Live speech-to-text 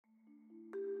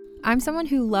I'm someone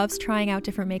who loves trying out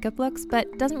different makeup looks,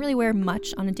 but doesn't really wear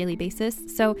much on a daily basis,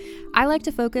 so I like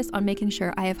to focus on making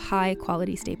sure I have high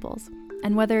quality staples.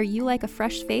 And whether you like a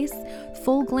fresh face,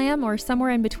 full glam, or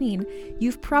somewhere in between,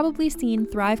 you've probably seen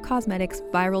Thrive Cosmetics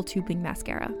Viral Tubing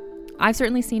Mascara. I've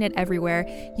certainly seen it everywhere.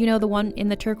 You know, the one in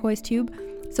the turquoise tube?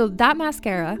 So that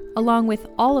mascara, along with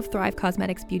all of Thrive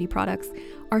Cosmetics beauty products,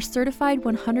 are certified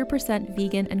 100%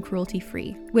 vegan and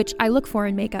cruelty-free, which I look for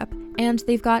in makeup, and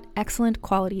they've got excellent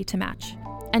quality to match.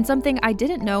 And something I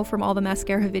didn't know from all the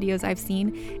mascara videos I've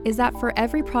seen is that for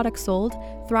every product sold,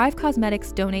 Thrive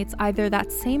Cosmetics donates either that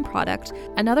same product,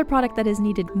 another product that is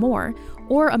needed more,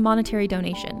 or a monetary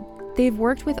donation. They've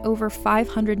worked with over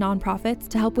 500 nonprofits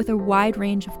to help with a wide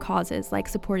range of causes like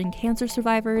supporting cancer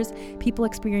survivors, people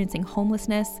experiencing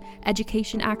homelessness,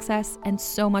 education access, and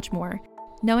so much more.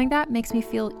 Knowing that makes me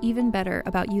feel even better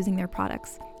about using their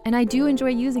products. And I do enjoy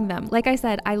using them. Like I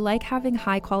said, I like having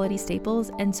high quality staples,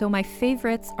 and so my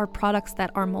favorites are products that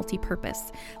are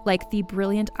multi-purpose, like the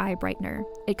Brilliant Eye Brightener.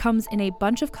 It comes in a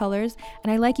bunch of colors,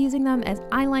 and I like using them as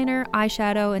eyeliner,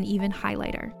 eyeshadow, and even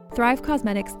highlighter. Thrive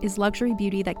Cosmetics is luxury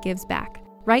beauty that gives back.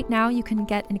 Right now, you can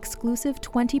get an exclusive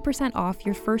 20% off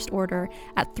your first order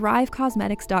at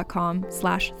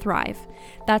thrivecosmetics.com/thrive.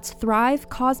 That's Thrive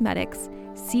Cosmetics,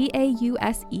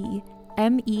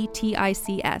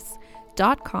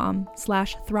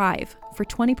 CAUSEMETICS.com/thrive for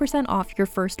 20% off your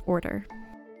first order.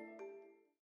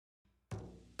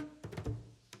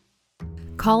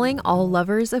 Calling all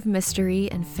lovers of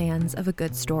mystery and fans of a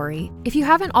good story. If you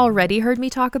haven't already heard me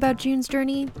talk about June's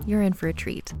Journey, you're in for a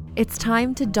treat. It's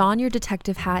time to don your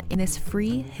detective hat in this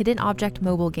free hidden object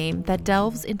mobile game that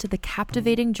delves into the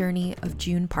captivating journey of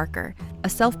June Parker, a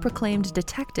self-proclaimed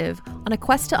detective on a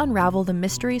quest to unravel the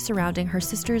mystery surrounding her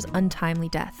sister's untimely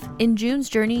death. In June's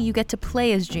Journey, you get to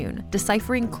play as June,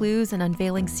 deciphering clues and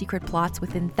unveiling secret plots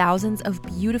within thousands of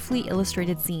beautifully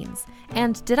illustrated scenes.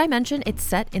 And did I mention it's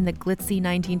set in the glitzy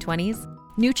 1920s?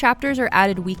 New chapters are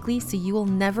added weekly, so you will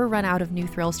never run out of new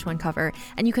thrills to uncover,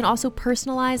 and you can also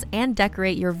personalize and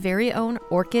decorate your very own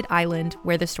Orchid Island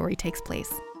where the story takes place.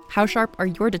 How sharp are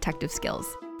your detective skills?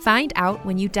 Find out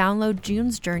when you download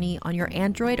June's Journey on your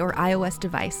Android or iOS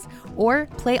device, or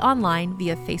play online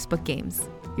via Facebook Games.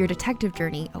 Your detective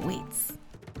journey awaits.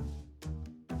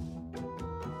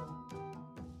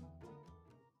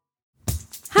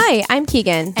 Hi, I'm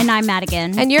Keegan. And I'm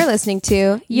Madigan. And you're listening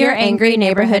to Your Angry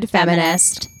Neighborhood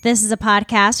Feminist. This is a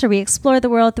podcast where we explore the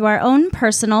world through our own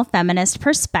personal feminist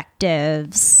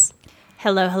perspectives.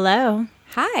 Hello, hello.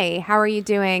 Hi, how are you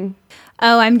doing?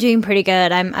 Oh, I'm doing pretty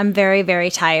good. I'm very, very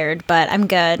tired, but I'm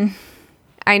good.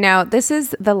 I know. This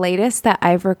is the latest that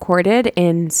I've recorded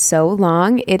in so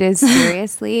long. It is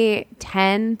seriously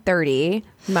 10:30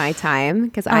 my time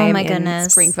because I am in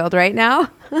Springfield right now.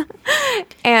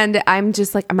 And I'm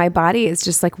just like, my body is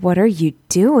just like, what are you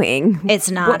doing?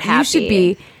 It's not happy. You should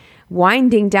be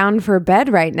winding down for bed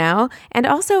right now. And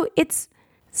also, it's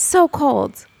so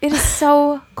cold. It is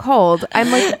so cold.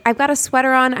 I'm like, I've got a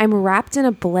sweater on. I'm wrapped in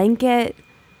a blanket.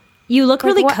 You look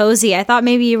really cozy. I thought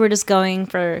maybe you were just going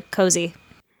for cozy.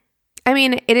 I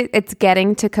mean, it's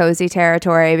getting to cozy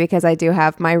territory because I do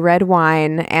have my red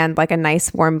wine and like a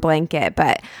nice warm blanket,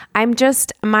 but I'm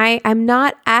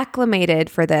not acclimated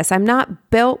for this. I'm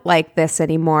not built like this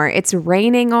anymore. It's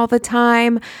raining all the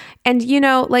time. And you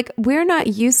know, like we're not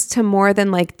used to more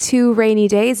than like 2 rainy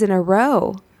days in a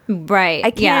row. Right. I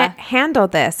can't handle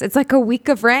this. It's like a week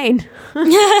of rain.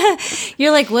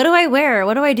 You're like, what do I wear?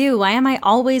 What do I do? Why am I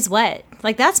always wet?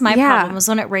 Like that's my problem is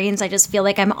when it rains, I just feel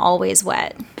like I'm always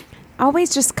wet.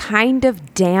 Always just kind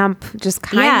of damp, just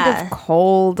kind of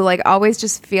cold, like always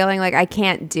just feeling like I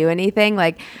can't do anything.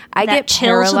 Like I get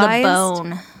paralyzed. To the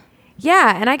bone.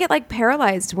 Yeah, and I get like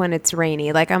paralyzed when it's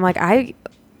rainy. Like I'm like, I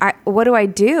what do I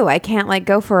do? I can't like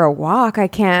go for a walk. I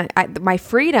can't. My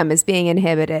freedom is being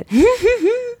inhibited.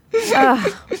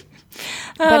 But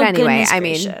anyway, I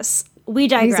mean, we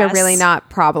digress. These are really not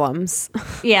problems.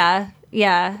 Yeah,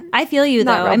 I feel you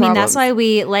though. I mean, problems. that's why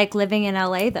we like living in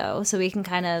LA though, so we can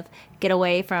kind of get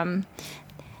away from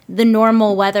the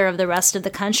normal weather of the rest of the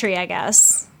country, I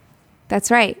guess. That's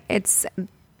right. It's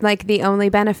like the only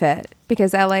benefit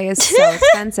because LA is so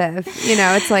expensive. You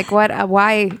know, it's like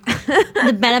why?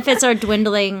 The benefits are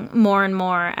dwindling more and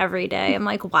more every day. I'm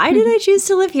like, why did I choose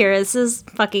to live here? This is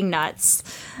fucking nuts.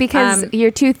 Because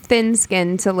you're too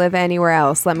thin-skinned to live anywhere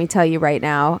else. Let me tell you right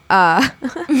now.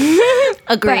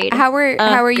 Agreed. How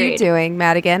are you doing,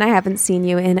 Madigan? I haven't seen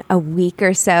you in a week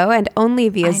or so, and only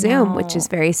via Zoom, which is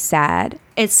very sad.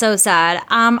 It's so sad.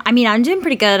 I mean, I'm doing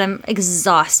pretty good. I'm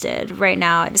exhausted right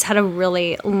now. I just had a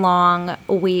really long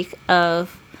week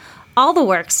of all the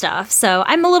work stuff. So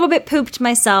I'm a little bit pooped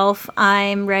myself.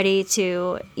 I'm ready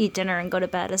to eat dinner and go to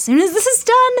bed as soon as this is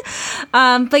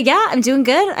done. But yeah, I'm doing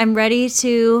good. I'm ready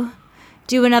to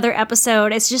do another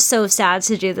episode. It's just so sad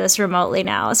to do this remotely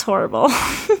now. It's horrible.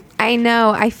 I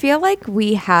know. I feel like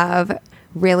we have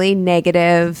really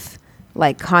negative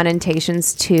like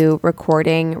connotations to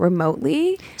recording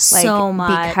remotely. Like, so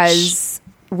much. Because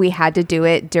we had to do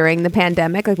it during the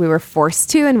pandemic. Like we were forced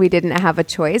to, and we didn't have a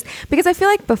choice. Because I feel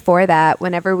like before that,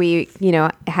 whenever we,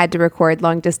 had to record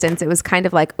long distance, it was kind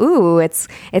of like, ooh, it's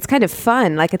kind of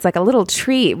fun. Like it's like a little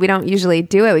treat. We don't usually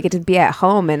do it. We get to be at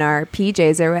home in our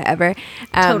PJs or whatever.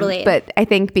 Totally. But I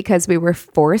think because we were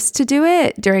forced to do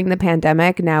it during the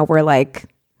pandemic, now we're like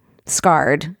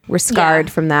scarred. We're scarred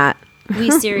from that. We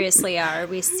seriously are.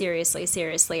 We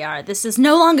seriously are. This is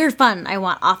no longer fun. I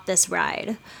want off this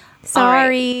ride.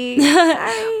 Sorry.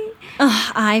 Ugh,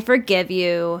 I forgive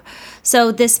you.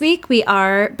 So this week we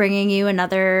are bringing you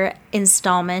another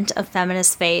installment of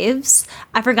Feminist Faves.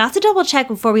 I forgot to double check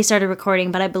before we started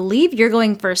recording, but I believe you're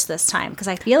going first this time because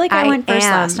I feel like I went first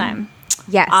last time.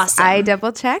 Yes, awesome. I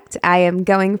double checked. I am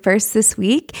going first this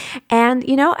week. And,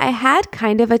 I had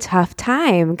kind of a tough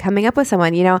time coming up with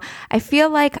someone. I feel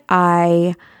like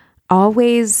I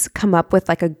always come up with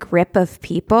like a grip of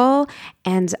people,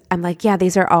 and I'm like, yeah,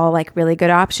 these are all like really good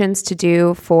options to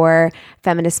do for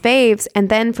Feminist Faves. And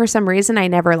then for some reason, I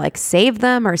never like save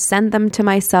them or send them to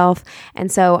myself.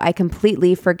 And so I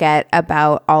completely forget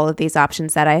about all of these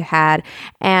options that I had.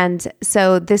 And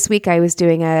so this week I was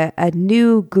doing a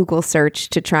new Google search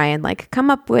to try and like come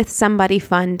up with somebody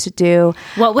fun to do.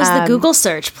 What was the Google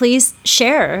search? Please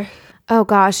share. Oh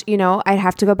gosh, I'd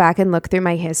have to go back and look through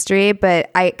my history,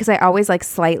 but because I always like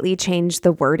slightly change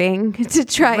the wording to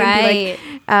try and be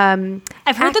like,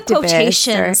 I've heard the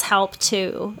quotations help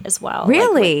too as well.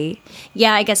 Really?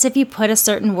 Yeah, I guess if you put a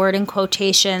certain word in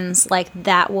quotations, like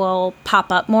that will pop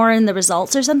up more in the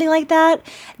results or something like that.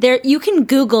 There, you can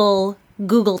Google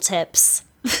tips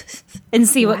and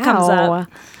see what comes up.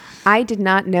 I did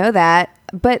not know that,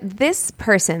 but this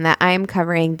person that I'm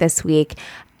covering this week,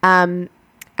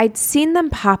 I'd seen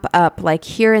them pop up like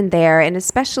here and there, and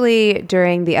especially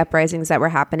during the uprisings that were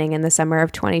happening in the summer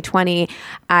of 2020,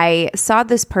 I saw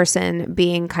this person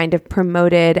being kind of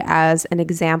promoted as an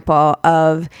example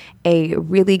of a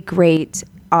really great,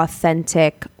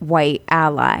 authentic white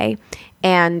ally.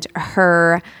 And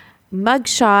her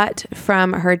mugshot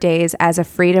from her days as a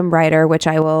freedom writer, which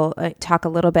I will talk a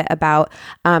little bit about,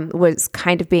 was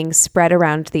kind of being spread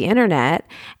around the internet.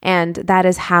 And that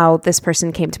is how this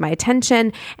person came to my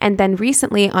attention. And then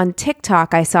recently on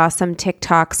TikTok, I saw some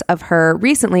TikToks of her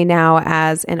recently now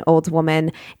as an old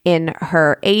woman in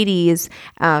her 80s,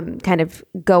 kind of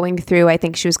going through, I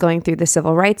think she was going through the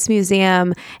Civil Rights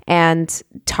Museum and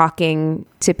talking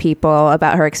to people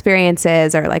about her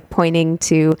experiences or like pointing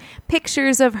to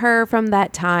pictures of her from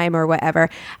that time or whatever.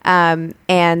 And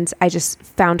I just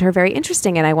found her very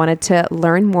interesting and I wanted to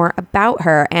learn more about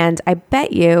her. And I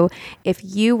bet you if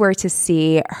you were to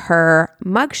see her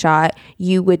mugshot,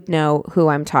 you would know who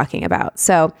I'm talking about.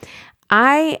 So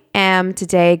I am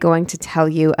today going to tell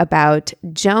you about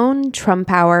Joan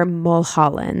Trumpauer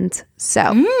Mulholland.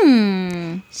 So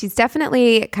she's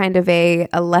definitely kind of a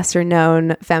lesser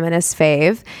known feminist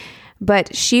fave,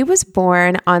 but she was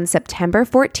born on September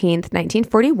 14th,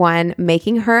 1941,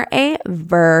 making her a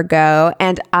Virgo.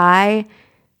 And I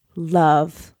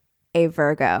love a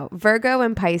Virgo. Virgo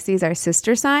and Pisces are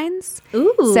sister signs.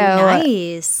 Ooh, so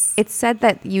nice. It's said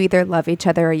that you either love each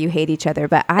other or you hate each other,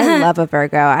 but I love a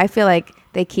Virgo. I feel like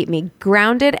they keep me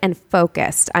grounded and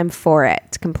focused. I'm for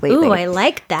it completely. Ooh, I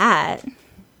like that.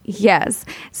 Yes.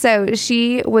 So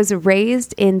she was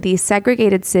raised in the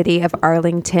segregated city of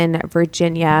Arlington,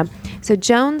 Virginia. So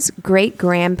Joan's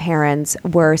great-grandparents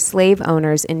were slave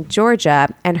owners in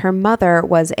Georgia, and her mother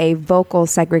was a vocal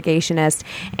segregationist,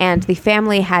 and the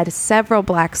family had several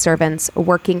black servants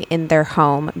working in their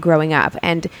home growing up.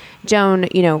 And Joan,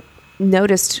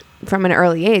 noticed from an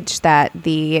early age that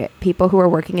the people who were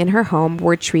working in her home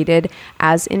were treated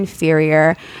as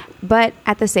inferior. But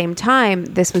at the same time,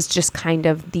 this was just kind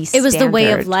of the standard. It was the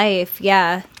way of life,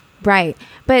 yeah. Right.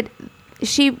 But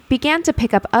she began to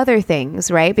pick up other things,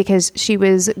 right? Because she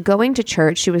was going to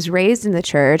church, she was raised in the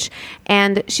church,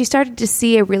 and she started to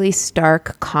see a really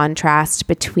stark contrast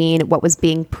between what was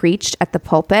being preached at the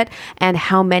pulpit and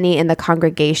how many in the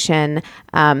congregation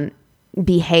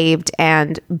behaved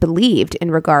and believed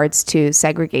in regards to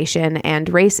segregation and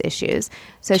race issues.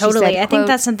 So totally. She said, I think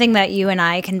that's something that you and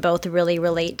I can both really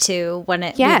relate to when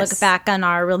we look back on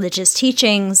our religious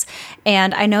teachings.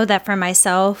 And I know that for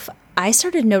myself, I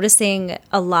started noticing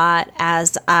a lot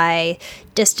as I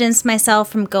distanced myself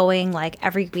from going like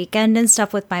every weekend and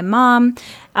stuff with my mom.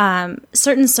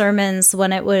 Certain sermons,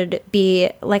 when it would be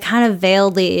like kind of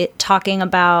veiledly talking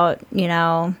about, you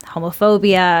know,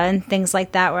 homophobia and things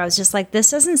like that, where I was just like,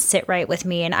 this doesn't sit right with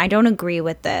me and I don't agree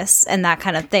with this and that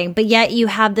kind of thing. But yet you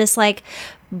have this like,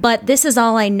 but this is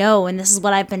all I know and this is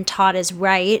what I've been taught is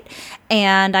right.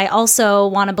 And I also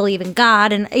want to believe in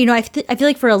God. And, you know, I feel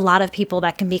like for a lot of people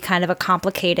that can be kind of a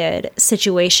complicated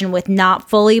situation with not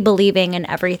fully believing in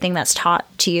everything that's taught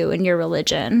to you in your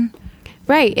religion.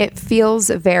 Right. It feels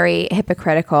very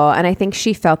hypocritical. And I think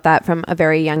she felt that from a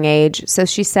very young age. So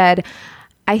she said,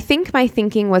 I think my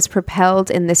thinking was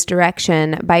propelled in this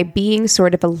direction by being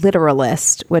sort of a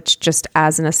literalist, which just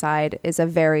as an aside is a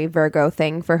very Virgo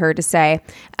thing for her to say.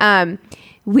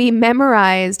 We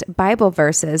memorized Bible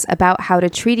verses about how to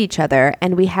treat each other,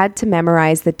 and we had to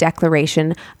memorize the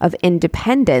Declaration of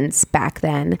Independence back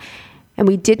then. And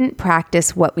we didn't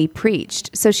practice what we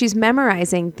preached. So she's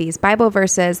memorizing these Bible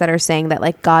verses that are saying that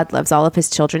like God loves all of his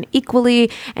children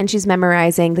equally. And she's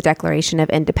memorizing the Declaration of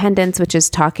Independence, which is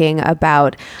talking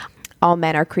about all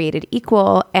men are created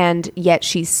equal. And yet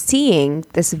she's seeing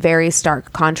this very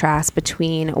stark contrast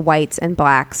between whites and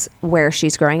blacks where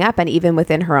she's growing up and even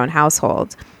within her own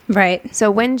household. Right. So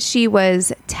when she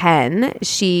was 10,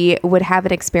 she would have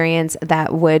an experience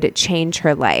that would change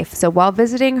her life. So while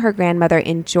visiting her grandmother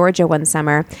in Georgia one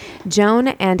summer, Joan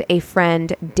and a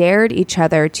friend dared each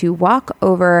other to walk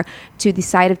over to the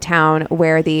side of town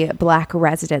where the black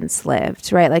residents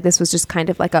lived, right? Like this was just kind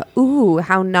of like a, ooh,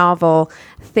 how novel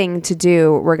thing to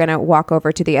do. We're going to walk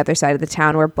over to the other side of the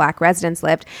town where black residents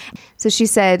lived. So she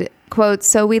said, quote,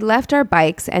 so we left our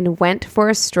bikes and went for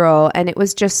a stroll, and it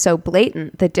was just so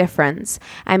blatant, the difference.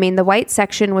 I mean, the white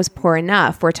section was poor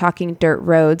enough. We're talking dirt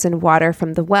roads and water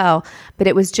from the well, but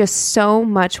it was just so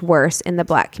much worse in the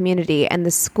black community, and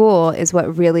the school is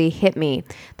what really hit me.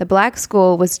 The black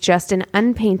school was just an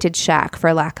unpainted shack,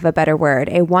 for lack of a better word,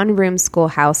 a one-room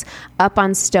schoolhouse up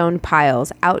on stone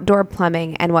piles, outdoor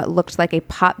plumbing, and what looked like a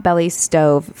potbelly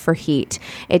stove for heat.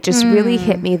 It just really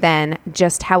hit me then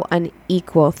just how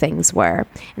unequal things were.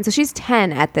 And so she's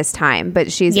 10 at this time,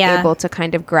 but she's able to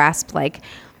kind of grasp like,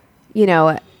 you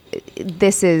know,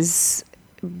 this is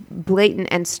blatant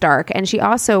and stark. And she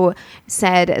also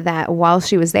said that while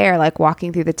she was there, like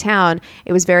walking through the town,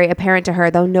 it was very apparent to her,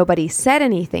 though nobody said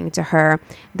anything to her,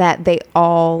 that they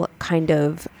all kind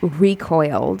of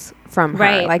recoiled from her.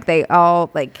 Right. Like they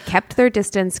all like kept their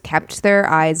distance, kept their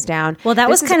eyes down. Well, that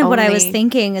was kind of what I was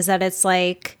thinking, is that it's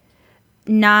like,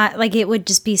 not like it would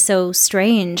just be so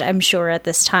strange, I'm sure, at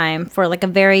this time for like a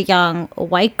very young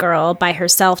white girl by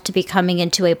herself to be coming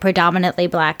into a predominantly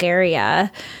black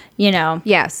area, you know?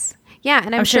 Yes. Yeah.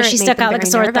 And I'm sure she stuck out like a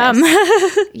sore thumb.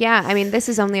 Yeah. I mean, this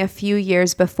is only a few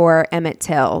years before Emmett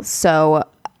Till. So,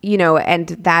 you know, and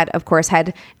that, of course,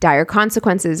 had dire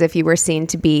consequences if you were seen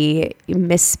to be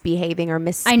misbehaving or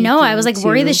misspeaking. I know. I was like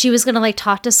worried that she was going to like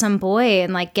talk to some boy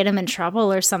and like get him in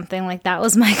trouble or something. Like that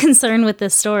was my concern with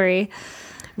this story.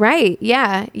 Right.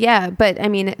 Yeah. Yeah. But I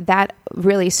mean, that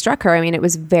really struck her. I mean, it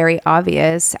was very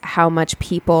obvious how much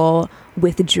people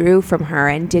withdrew from her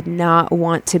and did not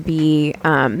want to be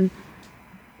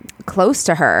close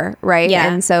to her. Right.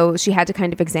 Yeah. And so she had to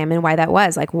kind of examine why that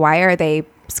was. Like, why are they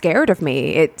scared of me?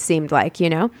 It seemed like, you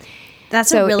know,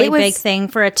 that's a really big thing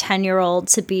for a 10-year-old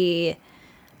to be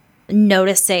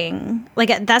noticing.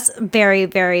 Like that's very,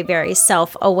 very, very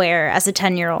self-aware as a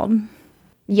 10-year-old.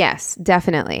 Yes,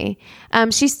 definitely.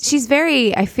 She's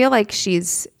very, I feel like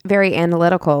she's very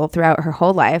analytical throughout her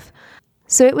whole life.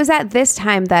 So it was at this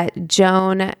time that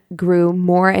Joan grew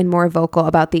more and more vocal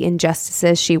about the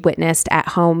injustices she witnessed at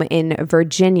home in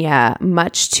Virginia,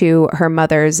 much to her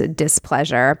mother's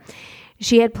displeasure.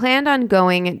 She had planned on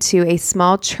going to a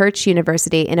small church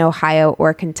university in Ohio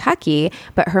or Kentucky,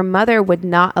 but her mother would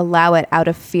not allow it out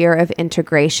of fear of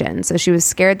integration. So she was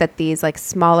scared that these like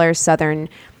smaller southern,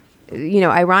 you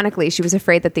know, ironically, she was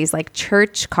afraid that these like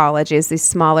church colleges, these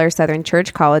smaller southern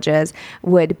church colleges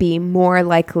would be more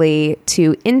likely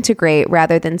to integrate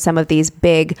rather than some of these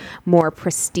big, more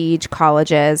prestige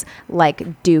colleges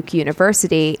like Duke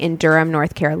University in Durham,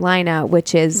 North Carolina,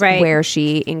 which is where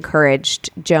she encouraged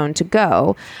Joan to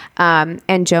go.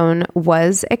 And Joan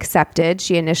was accepted.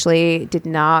 She initially did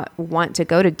not want to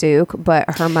go to Duke,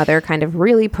 but her mother kind of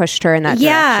really pushed her in that direction.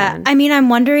 Yeah. I mean, I'm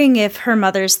wondering if her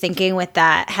mother's thinking with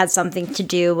that had something to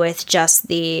do with just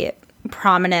the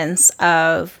prominence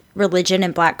of religion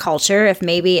in black culture, if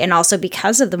maybe, and also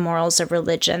because of the morals of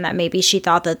religion, that maybe she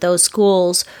thought that those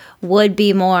schools would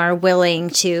be more willing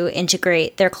to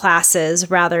integrate their classes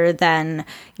rather than,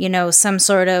 you know, some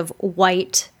sort of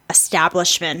white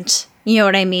establishment. You know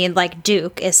what I mean? Like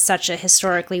Duke is such a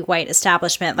historically white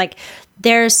establishment. Like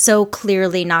they're so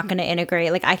clearly not going to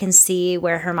integrate. Like I can see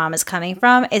where her mom is coming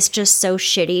from. It's just so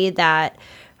shitty that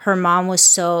her mom was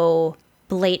so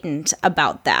blatant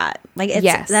about that. Like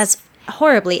that's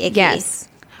horribly icky. Yes.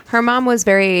 Her mom was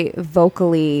very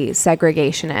vocally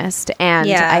segregationist.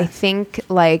 And I think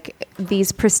like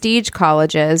these prestige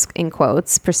colleges, in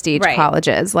quotes,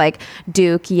 colleges like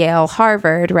Duke, Yale,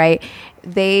 Harvard, right?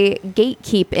 They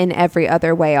gatekeep in every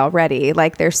other way already.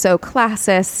 Like they're so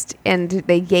classist and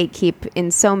they gatekeep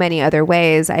in so many other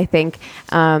ways. I think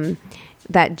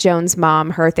that Joan's mom,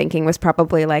 her thinking was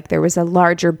probably like there was a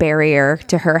larger barrier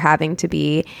to her having to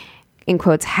be, in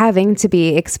quotes, having to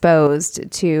be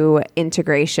exposed to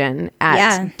integration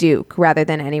at Duke rather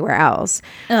than anywhere else.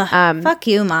 Fuck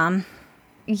you, Mom.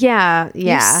 Yeah.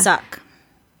 You suck.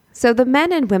 So the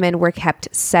men and women were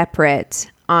kept separate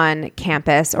on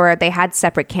campus, or they had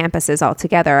separate campuses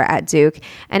altogether at Duke.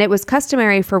 And it was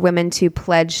customary for women to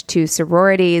pledge to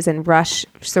sororities and rush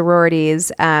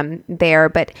sororities there.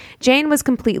 But Jane was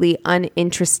completely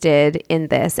uninterested in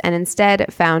this and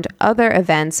instead found other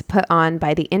events put on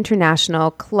by the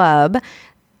International Club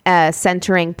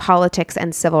centering politics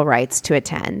and civil rights to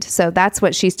attend. So that's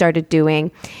what she started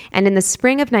doing. And in the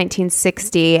spring of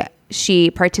 1960,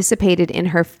 she participated in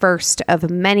her first of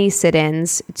many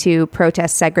sit-ins to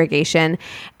protest segregation,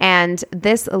 and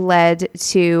this led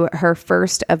to her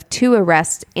first of 2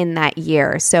 arrests in that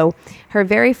year. So her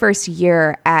very first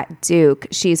year at Duke,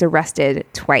 she's arrested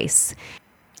twice.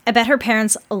 I bet her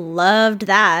parents loved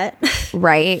that.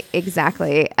 Right,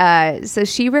 exactly. So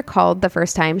she recalled the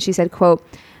first time, she said, quote,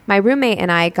 "My roommate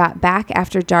and I got back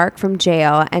after dark from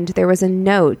jail, and there was a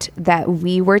note that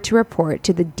we were to report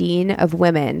to the Dean of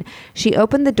Women. She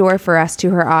opened the door for us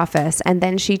to her office, and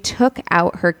then she took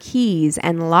out her keys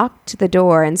and locked the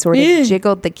door and sort of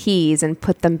jiggled the keys and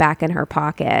put them back in her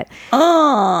pocket."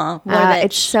 Oh, what a bitch.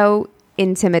 It's so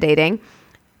intimidating.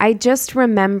 I just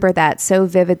remember that so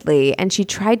vividly, and she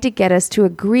tried to get us to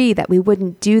agree that we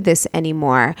wouldn't do this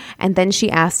anymore, and then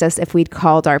she asked us if we'd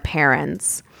called our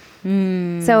parents.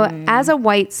 So as a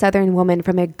white Southern woman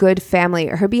from a good family,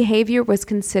 her behavior was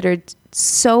considered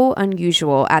so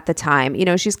unusual at the time. You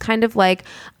know, she's kind of like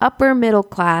upper middle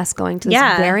class going to this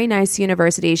very nice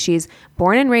university. She's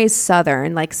born and raised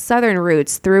Southern, like Southern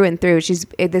roots through and through. She's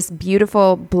this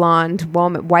beautiful blonde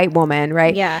woman, white woman,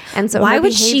 right? Yeah. And so why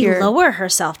would she lower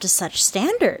herself to such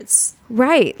standards?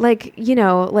 Right. Like, you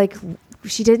know, like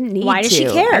she didn't need to. Why does she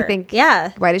care? I think,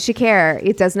 why does she care?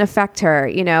 It doesn't affect her,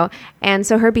 you know? And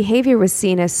so her behavior was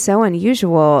seen as so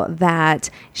unusual that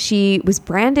she was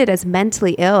branded as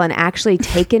mentally ill and actually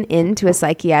taken into a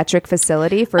psychiatric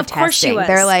facility for testing. Of course she was.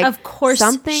 They're like, of course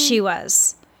something she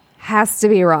was. Has to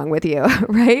be wrong with you,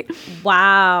 right?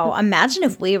 Wow. Imagine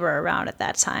if we were around at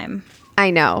that time. I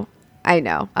know.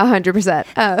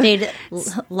 100%. They'd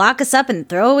lock us up and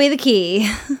throw away the key.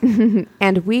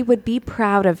 And we would be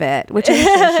proud of it, which I'm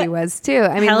sure she was too.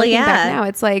 I mean, looking back now,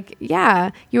 it's like,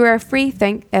 you were a free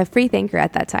thinker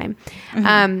at that time.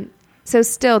 So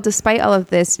still, despite all of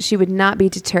this, she would not be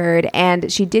deterred,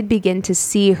 and she did begin to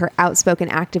see her outspoken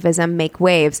activism make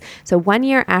waves. So 1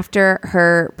 year after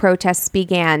her protests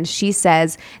began, she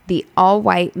says the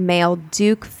all-white male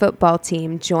Duke football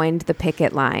team joined the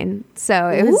picket line. So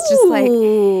it was just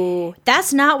like...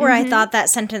 That's not where I thought that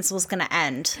sentence was going to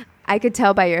end. I could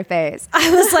tell by your face. I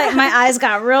was like, my eyes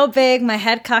got real big, my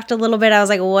head cocked a little bit. I was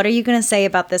like, what are you going to say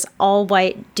about this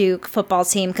all-white Duke football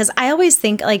team? Because I always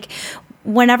think, like...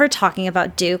 Whenever talking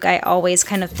about Duke, I always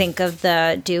kind of think of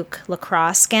the Duke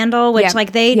lacrosse scandal, which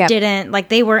like they didn't, like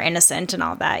they were innocent and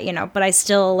all that, you know, but I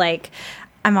still like,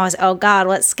 I'm always, oh God,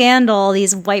 what scandal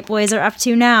these white boys are up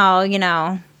to now, you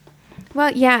know?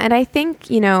 Well, yeah. And I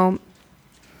think, you know,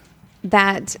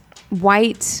 that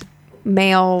white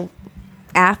male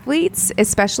athletes,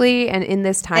 especially and in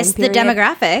this time it's period. It's the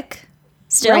demographic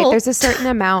still. Right. There's a certain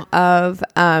amount of,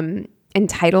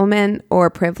 entitlement or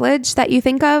privilege that you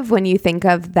think of when you think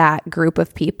of that group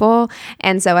of people.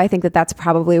 And so I think that that's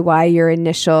probably why your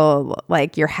initial,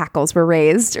 like your hackles were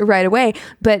raised right away.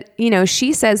 But, you know,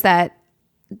 she says that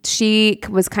she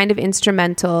was kind of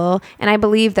instrumental, and I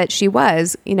believe that she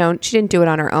was, you know, she didn't do it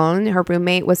on her own. Her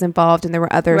roommate was involved and there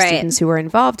were other students who were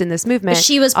involved in this movement. But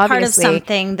she was part of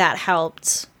something that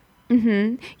helped.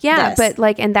 Yeah, yes. But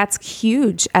like, and that's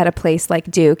huge at a place like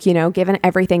Duke, you know, given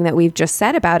everything that we've just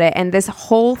said about it. And this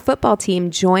whole football team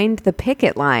joined the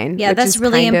picket line. Yeah, that's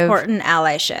really important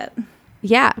allyship.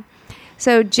 Yeah.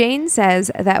 So Jane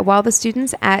says that while the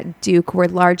students at Duke were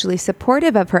largely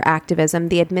supportive of her activism,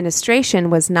 the administration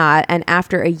was not. And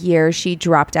after a year, she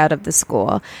dropped out of the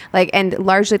school. And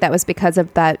largely that was because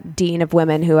of that dean of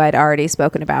women who I'd already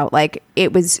spoken about.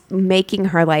 It was making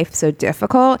her life so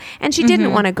difficult, and she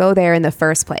didn't want to go there in the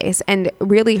first place. And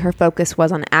really her focus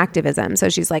was on activism. So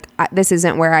she's like, this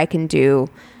isn't where I can do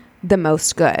the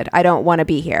most good. I don't want to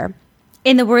be here.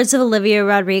 In the words of Olivia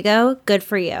Rodrigo, good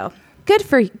for you. Good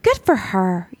for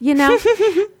her, you know?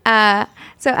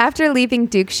 So after leaving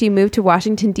Duke, she moved to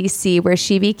Washington, D.C., where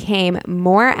she became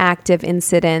more active in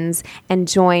sit-ins and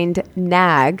joined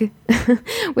NAG,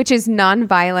 which is a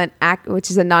nonviolent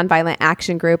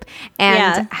action group,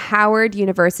 and Howard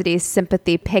University's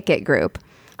sympathy picket group.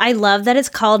 I love that it's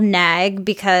called NAG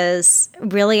because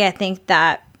really I think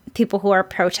that people who are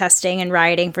protesting and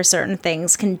rioting for certain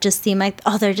things can just seem like,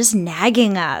 oh, they're just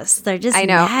nagging us. They're just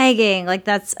nagging.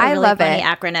 That's a really funny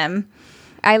acronym.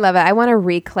 I love it. I want to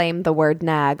reclaim the word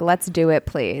nag. Let's do it,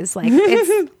 please.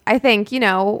 It's, I think,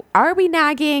 are we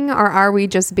nagging or are we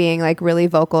just being really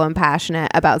vocal and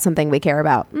passionate about something we care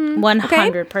about?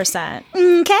 100%.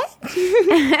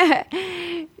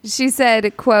 Okay. She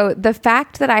said, quote, "The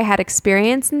fact that I had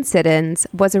experience in sit-ins,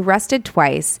 was arrested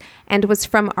twice, and was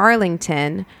from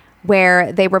Arlington,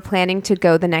 where they were planning to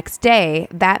go the next day,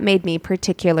 that made me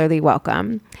particularly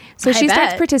welcome." So she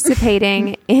starts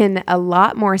participating in a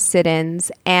lot more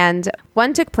sit-ins, and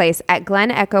one took place at Glen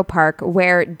Echo Park,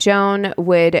 where Joan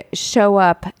would show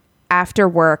up after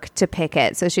work to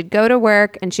picket. So she'd go to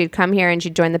work and she'd come here and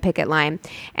she'd join the picket line.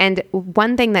 And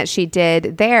one thing that she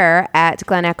did there at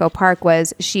Glen Echo Park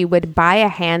was she would buy a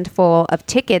handful of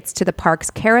tickets to the park's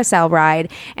carousel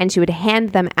ride, and she would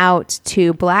hand them out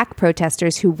to Black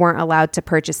protesters who weren't allowed to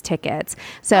purchase tickets.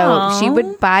 So she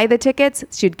would buy the tickets,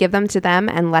 she'd give them to them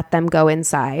and let them go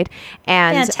inside.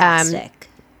 And fantastic.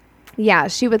 Yeah,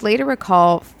 she would later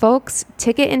recall folks,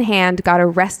 ticket in hand, got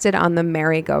arrested on the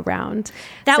merry-go-round.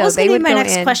 That was going to be my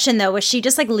next question, though. Was she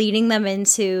just leading them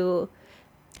into?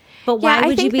 But why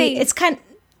would you be? It's kind.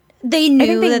 They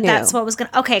knew that's what was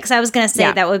going to. Okay, because I was going to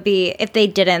say that would be, if they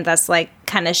didn't, that's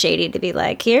kind of shady to be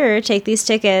like, here, take these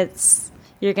tickets.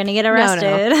 You're going to get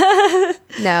arrested.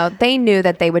 No, they knew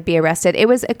that they would be arrested. It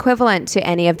was equivalent to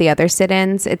any of the other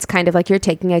sit-ins. It's kind of like you're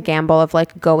taking a gamble of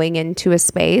going into a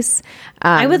space.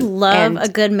 I would love a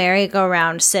good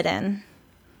merry-go-round sit-in.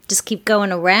 Just keep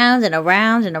going around and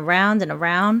around and around and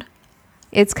around.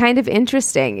 It's kind of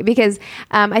interesting because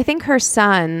I think she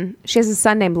has a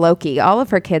son named Loki. All of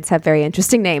her kids have very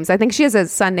interesting names. I think she has a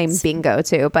son named Bingo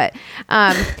too, but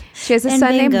she has a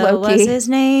son named Loki. Was his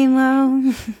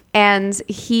name? And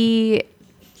he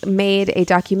made a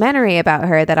documentary about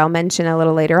her that I'll mention a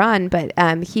little later on, but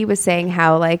he was saying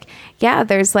how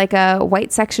there's a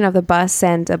white section of the bus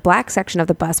and a black section of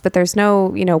the bus, but there's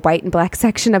no white and black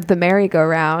section of the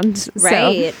merry-go-round.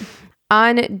 Right. So,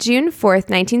 on June 4th,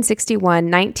 1961,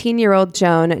 19-year-old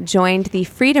Joan joined the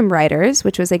Freedom Riders,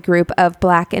 which was a group of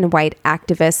Black and white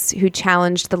activists who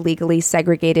challenged the legally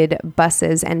segregated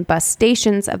buses and bus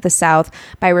stations of the South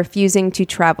by refusing to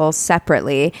travel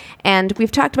separately. And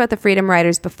we've talked about the Freedom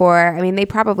Riders before. I mean, they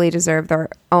probably deserve their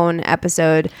own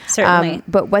episode. Certainly.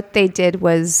 But what they did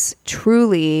was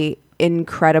truly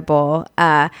incredible.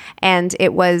 And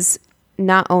it was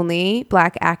not only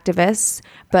Black activists,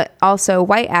 but also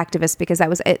white activists, because that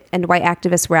was it. And white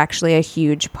activists were actually a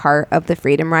huge part of the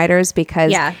Freedom Riders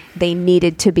because they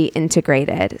needed to be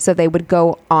integrated. So they would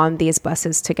go on these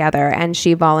buses together, and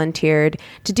she volunteered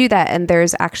to do that. And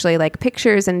there's actually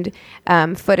pictures and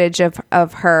footage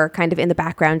of her kind of in the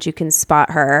background. You can spot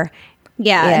her.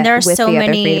 Yeah, and there are so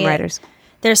many Freedom Riders.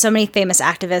 There's so many famous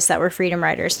activists that were Freedom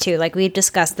Riders too. We've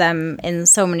discussed them in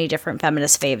so many different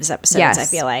Feminist Faves episodes, yes. I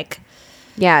feel like.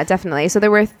 Yeah, definitely. So there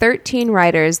were 13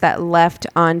 riders that left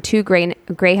on 2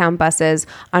 Greyhound buses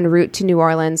en route to New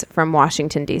Orleans from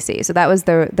Washington, D.C. So that was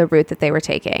the route that they were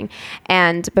taking.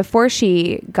 And before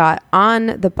she got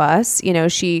on the bus,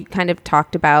 she kind of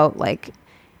talked about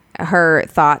her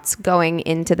thoughts going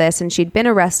into this, and she'd been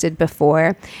arrested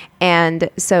before, and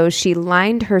so she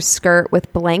lined her skirt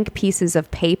with blank pieces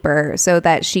of paper so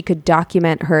that she could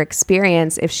document her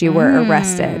experience if she were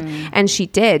arrested. And she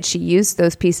did. She used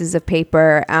those pieces of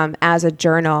paper as a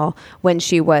journal when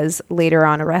she was later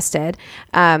on arrested.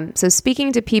 So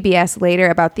speaking to PBS later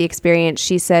about the experience,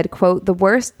 she said, quote, "The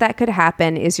worst that could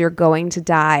happen is you're going to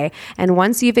die, and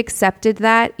once you've accepted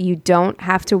that, you don't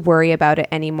have to worry about it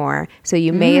anymore, so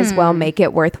you may as well make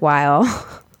it worthwhile."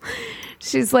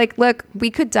 She's like, look,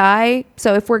 we could die,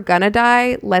 so if we're gonna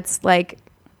die, let's make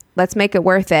it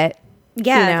worth it.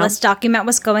 Yeah, let's document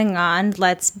what's going on.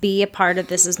 Let's be a part of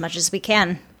this as much as we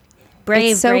can.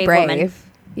 Brave, it's so brave woman.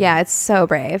 Yeah, it's so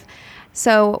brave.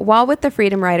 So while with the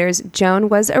Freedom Riders, Joan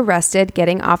was arrested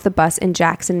getting off the bus in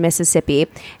Jackson, Mississippi.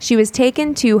 She was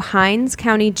taken to Hinds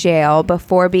County Jail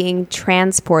before being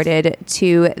transported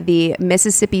to the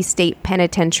Mississippi State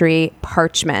Penitentiary,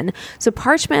 Parchman. So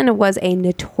Parchman was a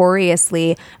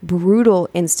notoriously brutal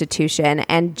institution,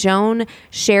 and Joan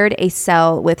shared a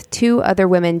cell with 2 other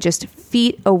women just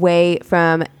feet away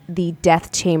from the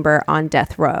death chamber on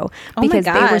death row because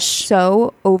they were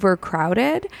so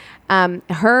overcrowded.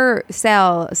 Her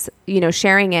cell,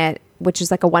 sharing it, which is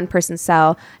like a 1-person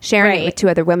cell, sharing it with 2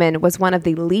 other women was one of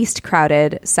the least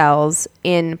crowded cells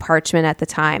in Parchman at the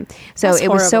time. So it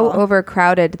was so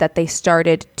overcrowded that they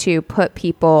started to put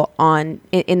people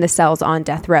in the cells on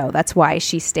death row. That's why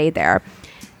she stayed there.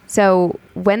 So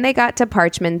when they got to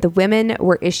Parchman, the women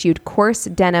were issued coarse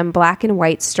denim black and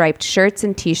white striped shirts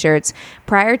and T-shirts.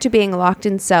 Prior to being locked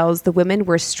in cells, the women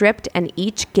were stripped and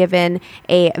each given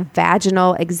a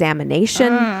vaginal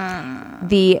examination.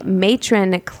 The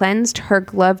matron cleansed her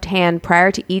gloved hand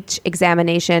prior to each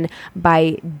examination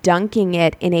by dunking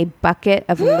it in a bucket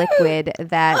of liquid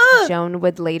that Joan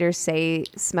would later say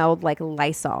smelled like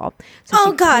Lysol. So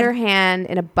she put her hand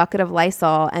in a bucket of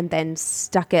Lysol and then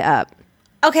stuck it up.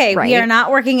 Okay, we are not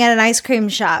working at an ice cream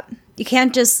shop. You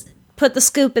can't just put the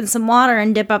scoop in some water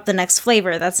and dip up the next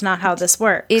flavor. That's not how this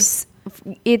works.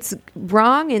 It's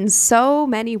wrong in so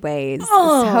many ways.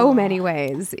 So many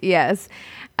ways. Yes.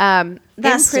 That's in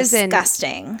prison,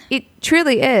 disgusting. It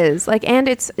truly is. And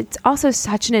it's also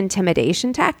such an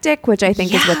intimidation tactic, which I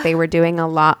think is what they were doing a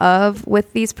lot of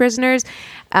with these prisoners.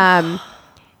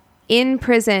 In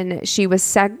prison, she was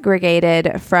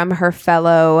segregated from her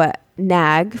fellow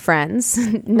NAG friends,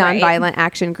 nonviolent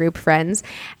action group friends,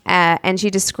 and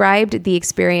she described the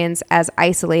experience as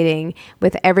isolating,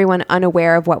 with everyone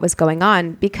unaware of what was going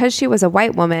on. Because she was a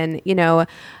white woman, the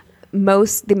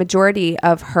majority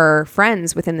of her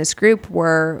friends within this group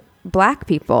were Black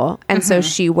people, and so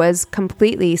she was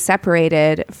completely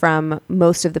separated from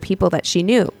most of the people that she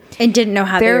knew and didn't know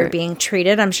how they were being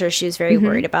treated. I'm sure she was very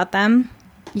worried about them.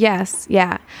 Yes,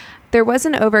 yeah. There was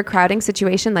an overcrowding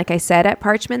situation, like I said, at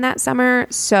Parchman that summer.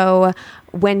 So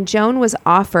when Joan was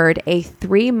offered a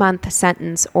 3-month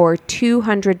sentence or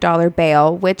 $200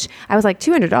 bail, which I was like,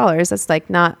 $200? That's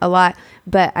not a lot.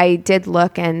 But I did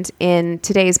look, and in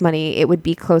today's money, it would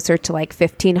be closer to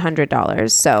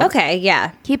 $1,500. So okay,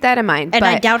 yeah. Keep that in mind. And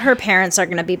I doubt her parents are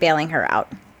going to be bailing her out.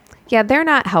 Yeah, they're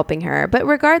not helping her. But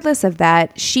regardless of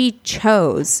that, she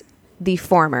chose the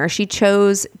former. She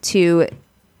chose to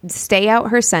stay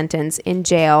out her sentence in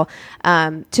jail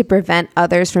to prevent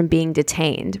others from being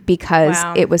detained, because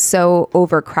it was so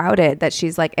overcrowded that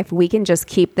she's like, if we can just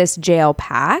keep this jail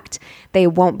packed, they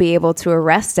won't be able to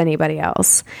arrest anybody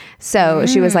else. So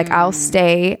she was like, I'll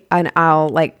stay, and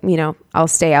I'll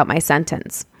stay out my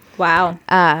sentence. Wow.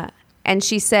 And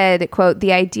she said, quote,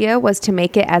 "The idea was to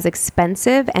make it as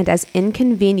expensive and as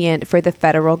inconvenient for the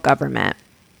federal government."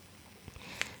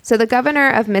 So the governor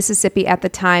of Mississippi at the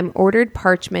time ordered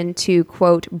Parchman to,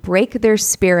 quote, "break their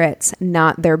spirits,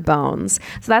 not their bones."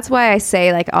 So that's why I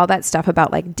say all that stuff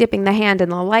about dipping the hand in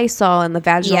the Lysol and the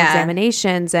vaginal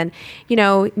examinations and,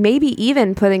 maybe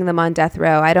even putting them on death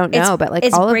row. I don't know, but all of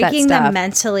that stuff. It's breaking them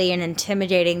mentally and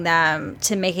intimidating them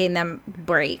to making them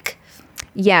break.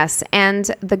 Yes, and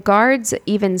the guards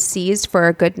even seized for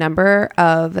a good number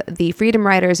of the Freedom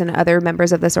Riders and other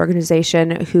members of this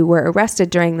organization who were arrested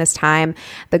during this time.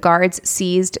 The guards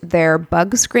seized their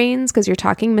bug screens, because you're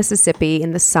talking Mississippi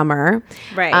in the summer.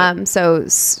 Right.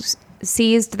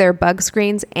 Seized their bug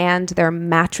screens and their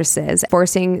mattresses,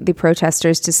 forcing the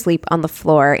protesters to sleep on the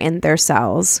floor in their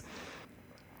cells.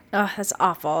 Oh, that's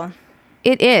awful.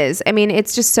 It is. I mean,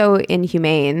 it's just so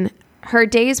inhumane. Her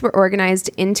days were organized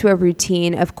into a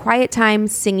routine of quiet time,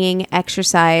 singing,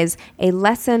 exercise, a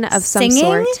lesson of some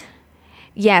sort.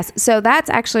 Yes. So that's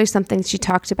actually something she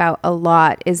talked about a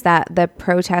lot, is that the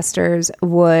protesters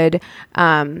would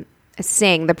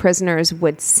sing. The prisoners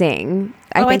would sing.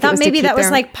 I thought maybe that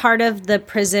was part of the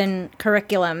prison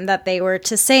curriculum, that they were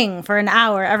to sing for an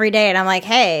hour every day. And I'm like,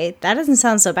 hey, that doesn't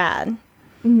sound so bad.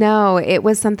 No, it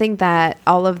was something that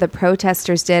all of the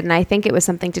protesters did, and I think it was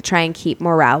something to try and keep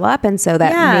morale up, and so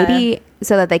that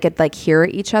so that they could hear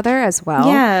each other as well.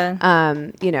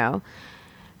 Yeah.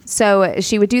 So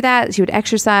she would do that. She would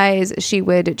exercise. She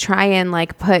would try and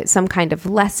put some kind of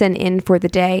lesson in for the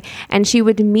day. And she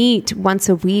would meet once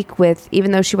a week with,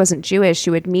 even though she wasn't Jewish, she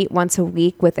would meet once a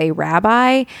week with a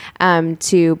rabbi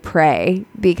to pray,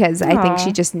 because I think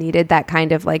she just needed that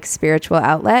kind of spiritual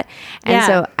outlet. And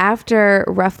so after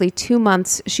roughly 2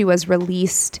 months, she was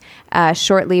released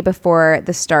shortly before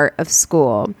the start of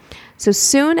school. So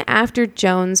soon after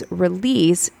Joan's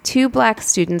release, 2 Black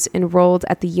students enrolled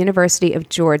at the University of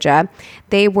Georgia.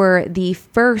 They were the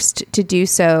first to do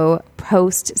so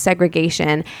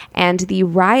post-segregation, and the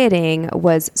rioting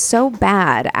was so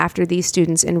bad after these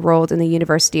students enrolled in the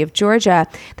University of Georgia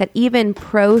that even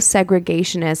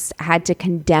pro-segregationists had to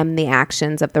condemn the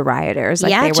actions of the rioters.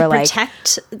 Like, they were to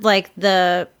protect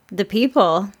the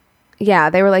people. Yeah,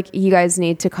 they were like, you guys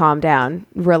need to calm down,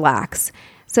 relax.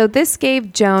 So this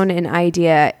gave Joan an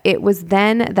idea. It was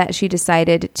then that she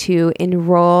decided to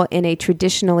enroll in a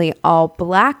traditionally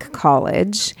all-Black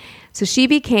college. So she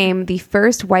became the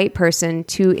first white person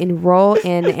to enroll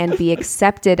in and be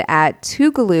accepted at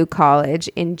Tougaloo College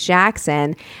in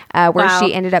Jackson, where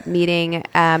she ended up meeting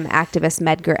activist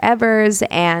Medgar Evers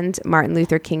and Martin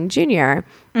Luther King Jr.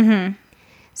 Mm-hmm.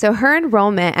 So her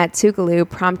enrollment at Tougaloo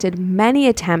prompted many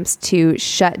attempts to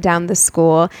shut down the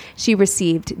school. She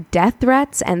received death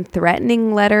threats and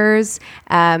threatening letters,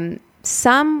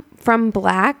 some from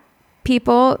Black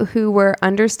people who were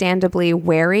understandably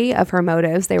wary of her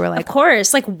motives. They were like, of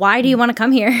course, like, why do you want to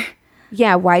come here?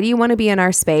 Yeah, why do you want to be in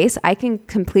our space? I can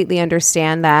completely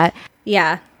understand that.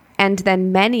 Yeah. And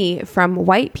then many from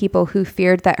white people who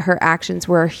feared that her actions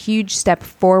were a huge step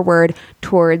forward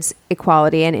towards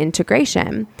equality and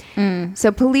integration.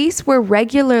 So police were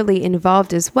regularly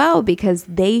involved as well because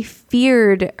they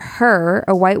feared her,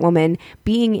 a white woman,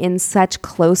 being in such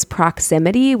close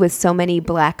proximity with so many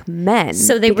Black men.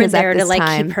 So they were there to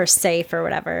like keep her safe or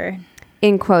whatever.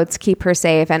 In quotes, keep her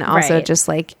safe. And also just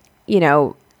like, you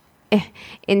know,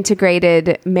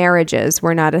 integrated marriages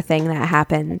were not a thing that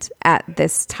happened at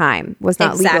this time, was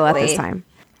not legal at this time.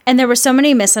 And there were so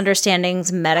many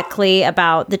misunderstandings medically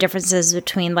about the differences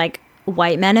between like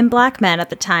white men and Black men at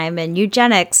the time and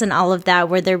eugenics and all of that,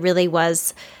 where there really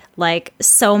was like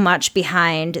so much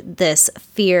behind this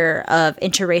fear of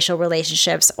interracial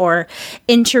relationships or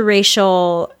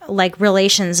interracial like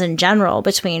relations in general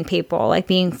between people, like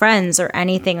being friends or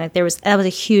anything. Like that was a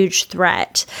huge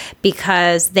threat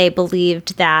because they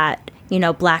believed that, you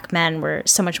know, Black men were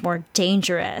so much more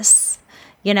dangerous,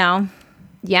 you know?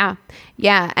 Yeah.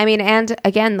 Yeah. I mean, and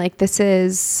again, like this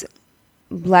is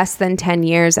less than 10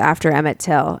 years after Emmett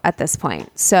Till at this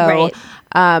point. So,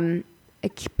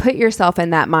 put yourself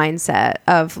in that mindset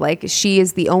of like, she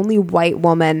is the only white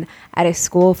woman at a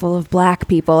school full of Black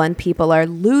people and people are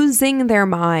losing their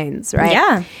minds, right?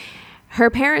 Yeah. Her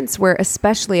parents were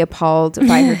especially appalled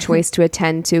by her choice to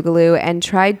attend Tougaloo and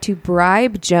tried to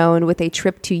bribe Joan with a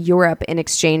trip to Europe in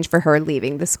exchange for her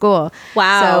leaving the school.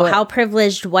 Wow. So, how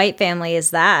privileged white family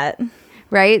is that?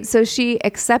 Right. So she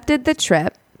accepted the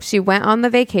trip. She went on the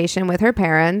vacation with her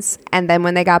parents, and then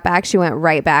when they got back, she went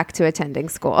right back to attending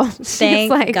school.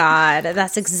 Thank God.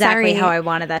 That's exactly how I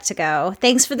wanted that to go.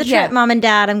 Thanks for the trip, Mom and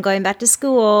Dad. I'm going back to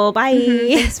school. Bye.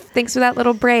 Mm-hmm. Thanks for that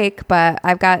little break, but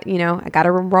I've got, you know, I got to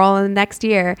enroll in the next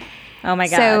year. Oh my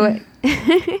God.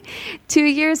 So 2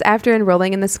 years after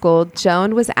enrolling in the school,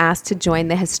 Joan was asked to join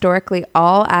the historically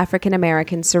all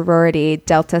African-American sorority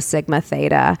Delta Sigma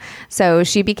Theta. So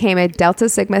she became a Delta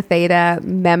Sigma Theta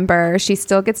member. She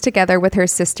still gets together with her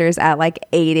sisters at like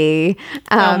 80.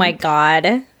 Oh my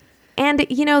God. And,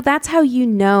 you know, that's how you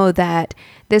know that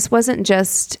this wasn't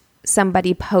just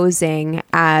somebody posing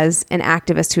as an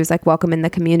activist who's like welcome in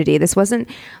the community. This wasn't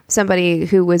somebody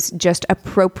who was just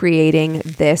appropriating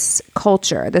this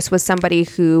culture. This was somebody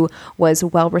who was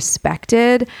well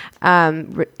respected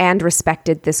and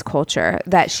respected this culture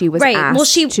that she was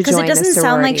asked to join. Because it doesn't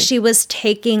sound like she was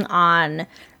taking on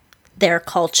their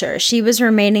culture. She was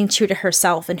remaining true to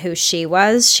herself and who she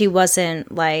was. She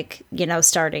wasn't like, you know,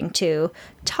 starting to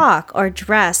talk or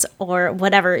dress or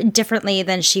whatever differently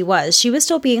than she was. She was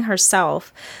still being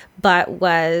herself, but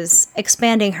was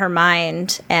expanding her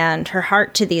mind and her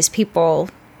heart to these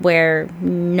people where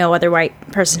no other white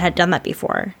person had done that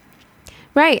before.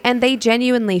 Right. And they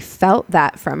genuinely felt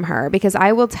that from her, because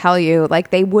I will tell you,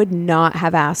 like, they would not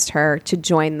have asked her to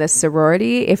join this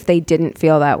sorority if they didn't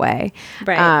feel that way.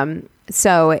 Right.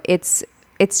 So it's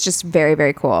just very,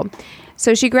 very cool.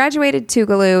 So she graduated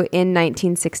Tougaloo in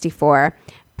 1964.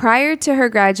 Prior to her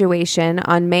graduation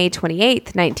on May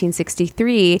 28th,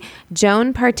 1963,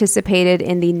 Joan participated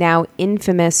in the now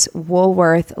infamous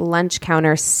Woolworth lunch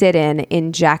counter sit-in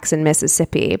in Jackson,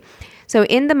 Mississippi. So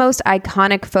in the most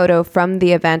iconic photo from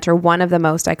the event, or one of the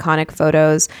most iconic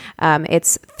photos,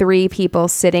 it's 3 people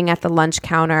sitting at the lunch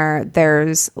counter.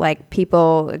 There's like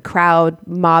people, crowd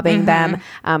mobbing them,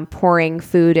 pouring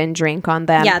food and drink on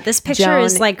them. Yeah, this picture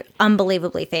is like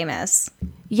unbelievably famous.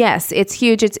 Yes, it's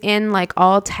huge. It's in like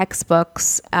all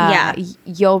textbooks.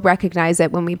 You'll recognize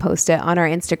it when we post it on our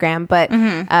Instagram. But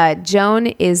Joan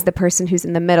is the person who's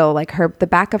in the middle. Like the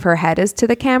back of her head is to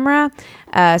the camera,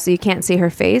 so you can't see her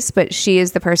face. But she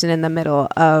is the person in the middle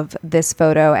of this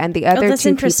photo, and the other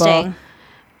two people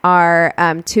are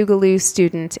Tougaloo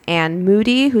student Ann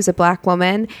Moody, who's a black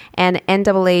woman, and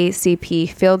NAACP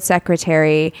field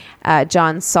secretary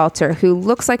John Salter, who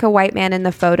looks like a white man in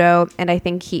the photo, and I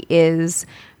think he is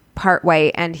part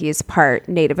white and he's part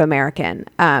Native American.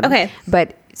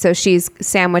 But so she's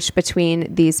sandwiched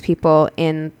between these people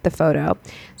in the photo.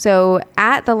 So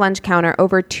at the lunch counter,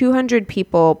 over 200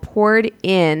 people poured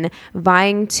in,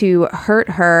 vying to hurt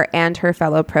her and her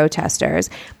fellow protesters.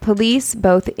 Police,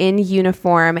 both in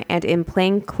uniform and in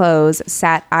plain clothes,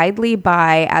 sat idly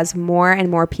by as more and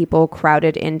more people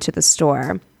crowded into the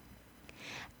store.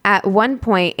 At one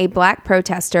point, a black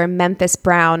protester, Memphis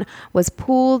Brown, was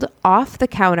pulled off the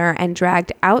counter and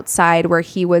dragged outside, where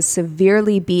he was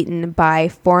severely beaten by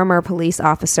former police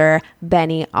officer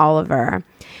Benny Oliver.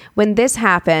 When this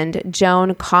happened,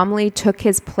 Joan calmly took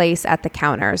his place at the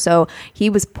counter. So he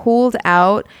was pulled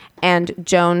out, and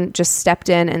Joan just stepped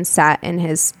in and sat in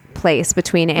his place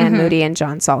between Ann Moody and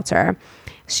John Salter.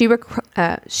 She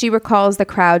recalls the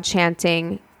crowd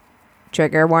chanting,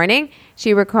 trigger warning,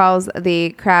 she recalls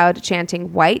the crowd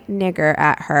chanting "white nigger"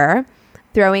 at her,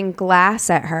 throwing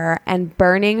glass at her, and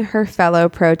burning her fellow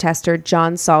protester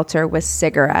John Salter with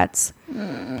cigarettes.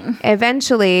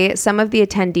 Eventually, some of the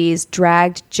attendees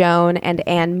dragged Joan and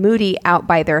Ann Moody out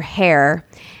by their hair.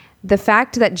 The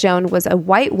fact that Joan was a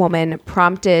white woman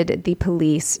prompted the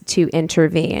police to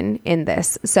intervene in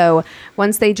this. So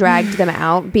once they dragged them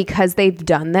out, because they've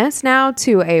done this now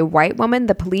to a white woman,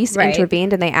 the police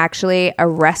intervened and they actually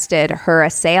arrested her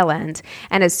assailant.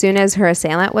 And as soon as her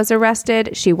assailant was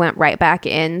arrested, she went right back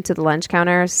into the lunch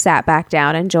counter, sat back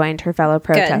down, and joined her fellow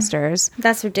protesters. Good.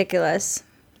 That's ridiculous.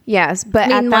 Yes,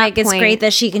 but I mean, it's great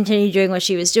that she continued doing what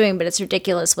she was doing, but it's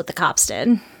ridiculous what the cops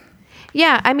did.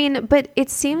 Yeah, I mean, but it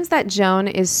seems that Joan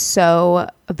is so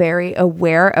very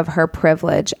aware of her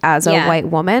privilege as a white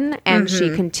woman, and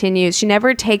she continues, she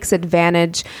never takes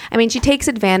advantage. I mean, she takes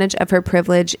advantage of her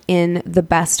privilege in the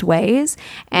best ways,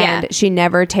 and she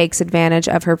never takes advantage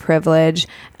of her privilege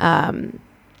to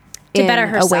better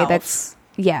herself. A way that's,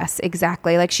 yes,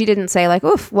 exactly. Like, she didn't say like,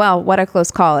 oof, well, what a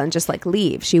close call, and just like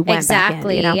leave. She went back in,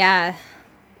 you know?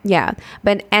 Yeah.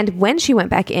 And when she went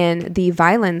back in, the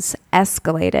violence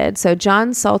escalated. So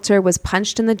John Salter was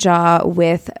punched in the jaw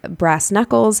with brass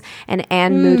knuckles, and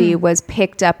Ann Moody was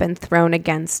picked up and thrown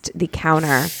against the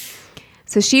counter.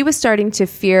 So she was starting to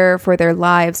fear for their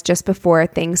lives just before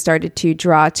things started to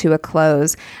draw to a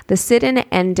close. The sit-in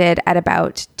ended at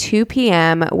about 2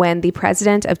 p.m. when the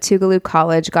president of Tougaloo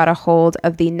College got a hold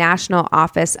of the national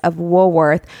office of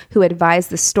Woolworth, who advised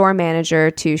the store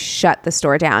manager to shut the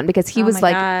store down, because he was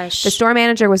like, the store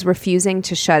manager was refusing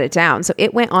to shut it down. So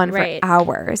it went on for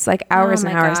hours, like hours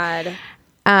and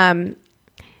hours.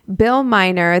 Bill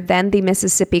Miner, then the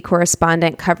Mississippi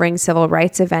correspondent covering civil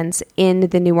rights events in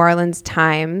the New Orleans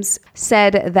Times,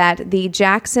 said that the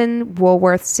Jackson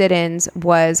Woolworth sit-ins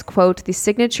was, quote, the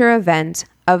signature event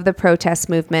of the protest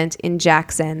movement in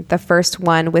Jackson, the first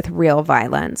one with real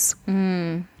violence.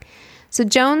 So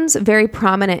Joan's very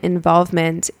prominent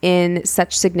involvement in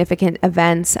such significant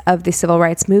events of the civil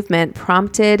rights movement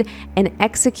prompted an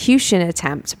execution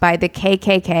attempt by the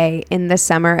KKK in the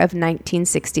summer of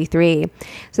 1963.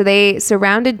 So they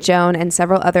surrounded Joan and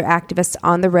several other activists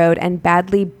on the road and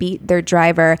badly beat their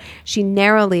driver. She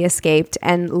narrowly escaped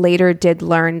and later did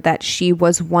learn that she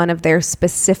was one of their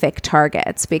specific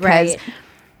targets because,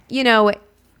 you know...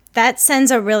 That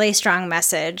sends a really strong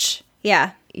message.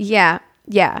 Yeah.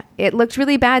 Yeah, it looked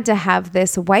really bad to have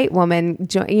this white woman,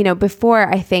 you know, before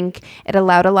I think it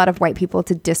allowed a lot of white people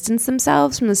to distance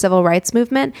themselves from the civil rights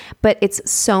movement. But it's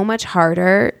so much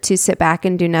harder to sit back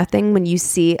and do nothing when you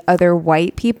see other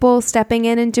white people stepping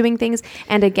in and doing things.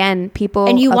 And again, people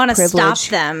and you want to stop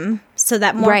them so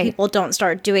that more people don't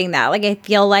start doing that. Like, I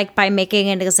feel like by making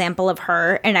an example of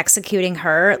her and executing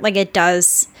her, like, it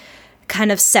does kind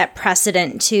of set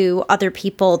precedent to other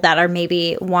people that are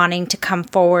maybe wanting to come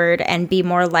forward and be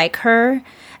more like her.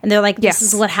 And they're like, this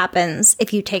is what happens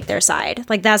if you take their side.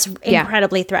 Like, that's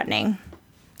incredibly threatening.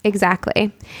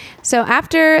 Exactly. So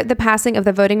after the passing of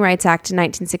the Voting Rights Act in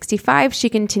 1965, she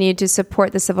continued to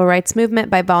support the civil rights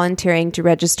movement by volunteering to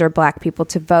register Black people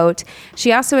to vote.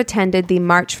 She also attended the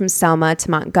March from Selma to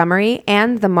Montgomery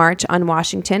and the March on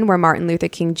Washington, where Martin Luther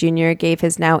King Jr. gave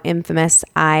his now infamous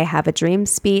 "I Have a Dream"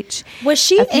 speech. Was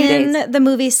she in the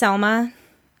movie Selma?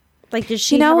 Like, did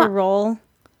she have a role?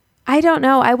 I don't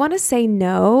know. I want to say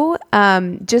no,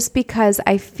 just because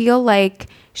I feel like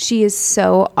she is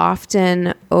so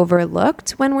often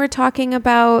overlooked when we're talking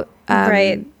about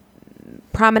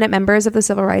prominent members of the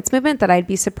civil rights movement that I'd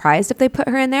be surprised if they put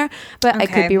her in there, but I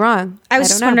could be wrong. I was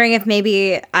just wondering if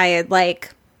maybe I had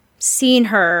like seen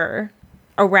her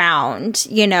around,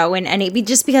 you know, in any,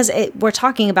 just because we're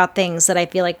talking about things that I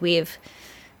feel like we've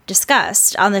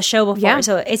discussed on the show before. Yeah.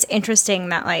 So it's interesting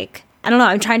that like, I don't know,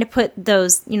 I'm trying to put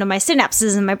those, you know, my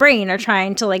synapses in my brain are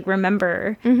trying to like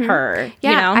remember her. Yeah,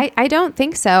 you know? I don't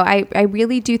think so. I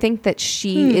really do think that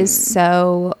she is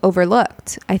so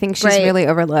overlooked. I think she's really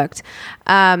overlooked.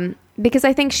 Because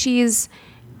I think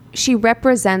she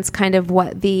represents kind of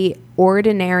what the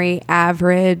ordinary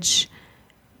average,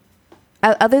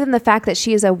 other than the fact that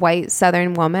she is a white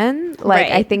Southern woman, like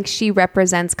I think she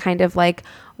represents kind of like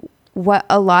what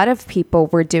a lot of people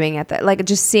were doing at that, like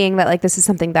just seeing that like this is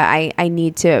something that I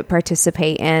need to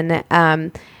participate in.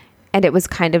 And it was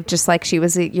kind of just like she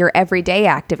was your everyday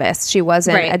activist. She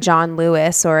wasn't a John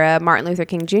Lewis or a Martin Luther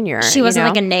King Jr. She wasn't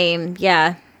like a name.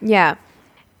 Yeah. Yeah.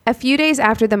 A few days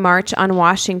after the March on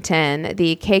Washington,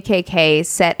 the KKK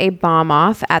set a bomb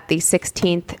off at the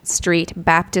 16th Street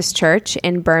Baptist Church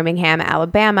in Birmingham,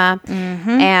 Alabama.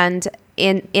 And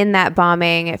in that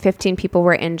bombing, 15 people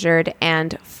were injured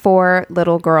and 4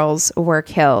 little girls were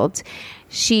killed.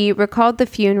 She recalled the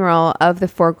funeral of the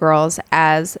 4 girls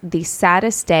as the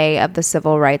saddest day of the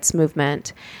civil rights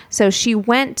movement. So she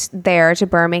went there to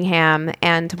Birmingham,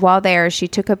 and while there, she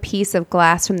took a piece of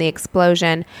glass from the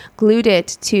explosion, glued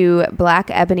it to black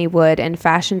ebony wood, and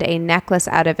fashioned a necklace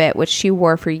out of it, which she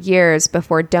wore for years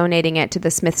before donating it to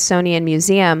the Smithsonian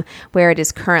Museum, where it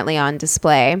is currently on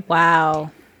display.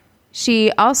 Wow.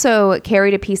 She also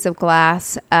carried a piece of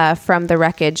glass from the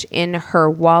wreckage in her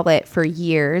wallet for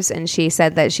years, and she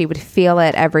said that she would feel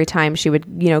it every time she would,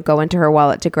 you know, go into her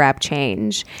wallet to grab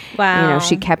change. Wow. You know,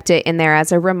 she kept it in there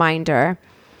as a reminder.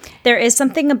 There is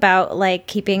something about like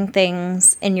keeping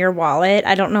things in your wallet.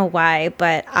 I don't know why,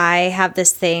 but I have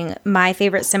this thing. My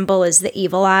favorite symbol is the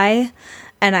evil eye.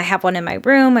 And I have one in my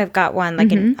room. I've got one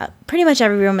like in pretty much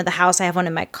every room of the house. I have one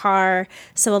in my car.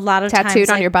 So a lot of times...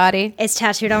 Tattooed on your body? It's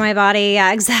tattooed on my body.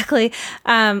 Yeah, exactly.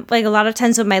 Like a lot of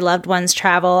times when my loved ones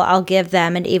travel, I'll give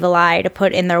them an evil eye to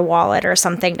put in their wallet or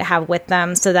something to have with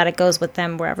them so that it goes with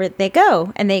them wherever they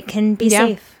go and they can be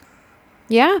safe.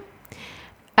 Yeah.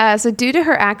 So due to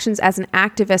her actions as an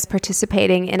activist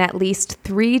participating in at least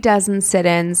 36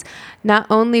 sit-ins, not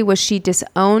only was she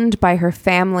disowned by her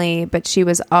family, but she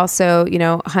was also, you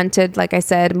know, hunted, like I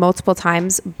said, multiple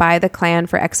times by the Klan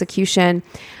for execution.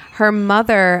 Her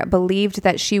mother believed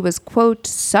that she was, quote,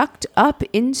 sucked up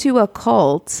into a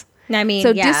cult. I mean,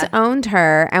 so disowned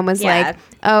her and was like,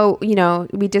 oh, you know,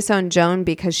 we disowned Joan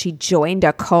because she joined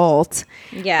a cult.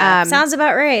 Yeah, sounds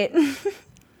about right.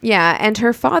 Yeah, and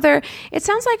her father, it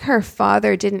sounds like her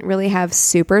father didn't really have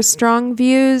super strong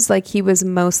views. Like he was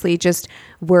mostly just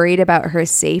worried about her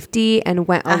safety and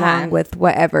went along with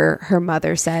whatever her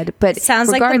mother said. But it sounds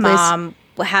like the mom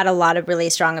had a lot of really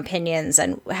strong opinions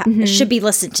and should be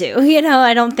listened to. You know,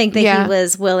 I don't think that he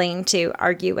was willing to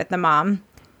argue with the mom.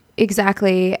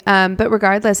 Exactly. But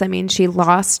regardless, I mean, she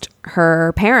lost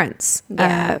her parents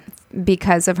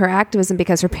because of her activism,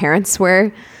 because her parents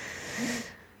were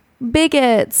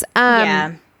bigots.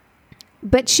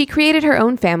 But she created her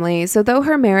own family. So though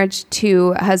her marriage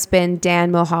to husband Dan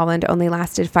Mulholland only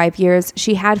lasted 5 years,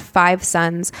 she had 5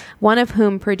 sons, one of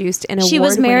whom produced an award-winning... She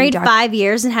was married 5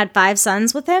 years and had 5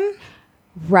 sons with him?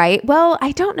 Right. Well,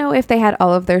 I don't know if they had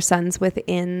all of their sons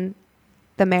within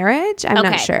the marriage. I'm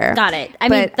not sure. Got it. I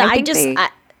mean,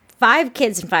 5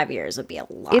 kids in 5 years would be a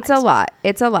lot. It's a lot.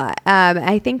 It's a lot.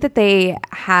 I think that they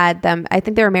had them... I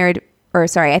think they were married...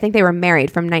 I think they were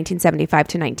married from 1975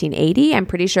 to 1980. I'm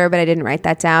pretty sure, but I didn't write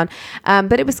that down.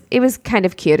 But it was kind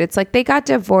of cute. It's like they got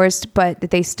divorced, but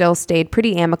they still stayed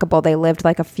pretty amicable. They lived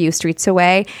like a few streets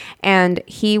away, and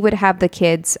he would have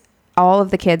all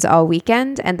of the kids all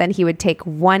weekend, and then he would take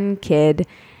one kid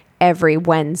every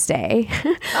Wednesday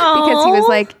because he was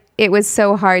like, it was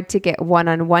so hard to get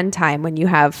one-on-one time when you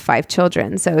have 5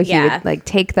 children. So he would like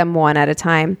take them one at a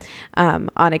time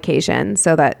on occasion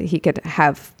so that he could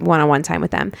have one-on-one time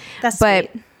with them. That's sweet.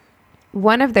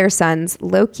 One of their sons,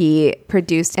 Loki,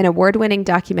 produced an award-winning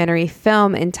documentary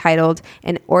film entitled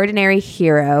An Ordinary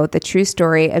Hero, The True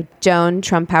Story of Joan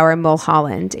Trumpauer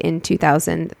Mulholland in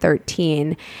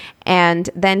 2013. And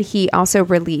then he also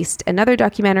released another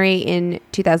documentary in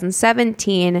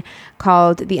 2017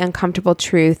 called The Uncomfortable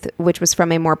Truth, which was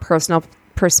from a more personal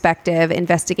perspective,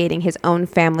 investigating his own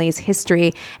family's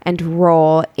history and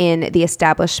role in the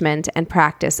establishment and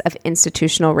practice of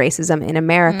institutional racism in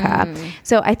America.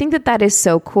 So I think that is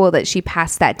so cool that she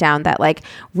passed that down, that like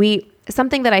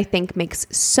something that I think makes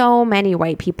so many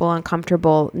white people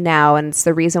uncomfortable now, and it's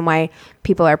the reason why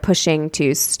people are pushing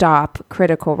to stop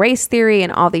critical race theory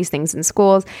and all these things in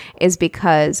schools, is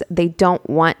because they don't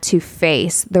want to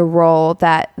face the role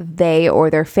that they or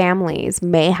their families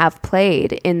may have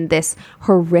played in this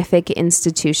horrific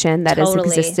institution that has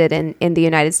existed in the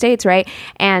United States, right?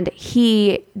 And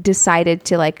he decided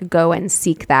to like go and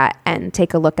seek that and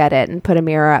take a look at it and put a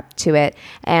mirror up to it.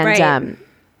 And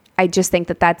I just think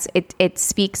that it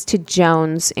speaks to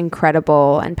Joan's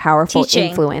incredible and powerful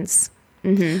influence.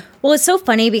 Well, it's so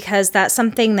funny because that's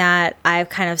something that I've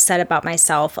kind of said about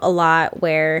myself a lot,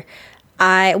 where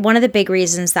one of the big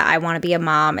reasons that I want to be a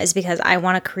mom is because I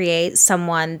want to create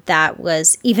someone that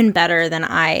was even better than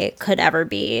I could ever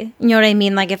be. You know what I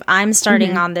mean? Like if I'm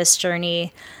starting on this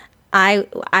journey, I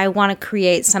want to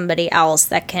create somebody else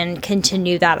that can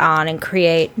continue that on and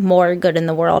create more good in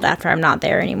the world after I'm not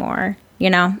there anymore. You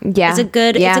know, it's a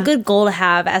good goal to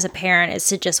have as a parent, is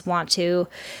to just want to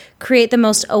create the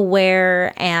most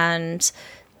aware and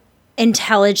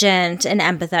intelligent and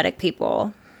empathetic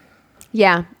people.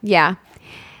 Yeah.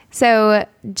 So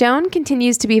Joan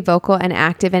continues to be vocal and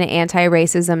active in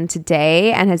anti-racism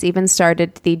today, and has even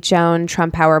started the Joan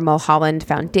Trumpauer Mulholland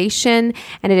Foundation,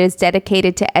 and it is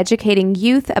dedicated to educating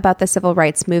youth about the civil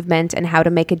rights movement and how to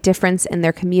make a difference in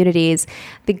their communities.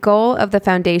 The goal of the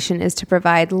foundation is to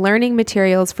provide learning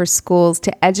materials for schools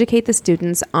to educate the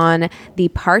students on the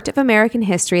part of American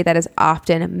history that is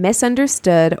often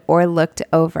misunderstood or looked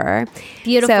over.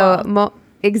 Beautiful.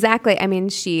 Exactly. I mean,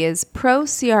 she is pro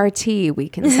CRT, we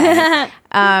can say.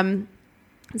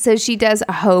 So she does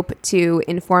hope to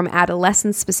inform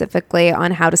adolescents specifically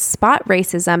on how to spot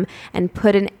racism and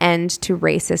put an end to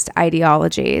racist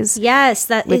ideologies. Yes,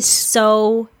 that is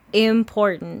so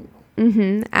important.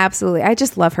 Absolutely. I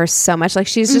just love her so much. Like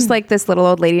she's just like this little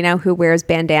old lady now who wears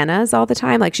bandanas all the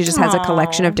time. Like she just has a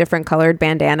collection of different colored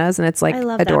bandanas, and it's like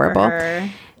adorable. That for her.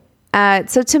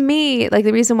 So to me, like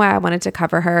the reason why I wanted to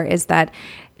cover her is that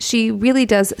she really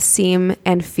does seem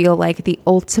and feel like the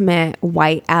ultimate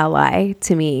white ally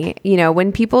to me. You know,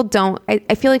 when people don't,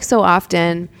 I feel like so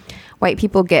often white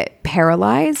people get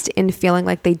paralyzed in feeling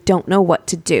like they don't know what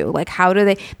to do. Like how do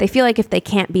they feel like if they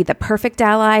can't be the perfect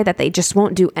ally, that they just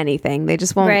won't do anything. They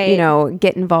just won't,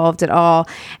 get involved at all.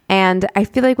 And I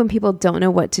feel like when people don't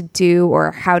know what to do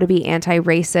or how to be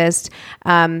anti-racist,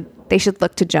 they should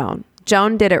look to Joan.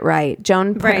 Joan did it right.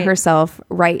 Joan put herself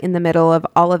right in the middle of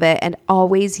all of it and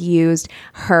always used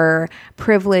her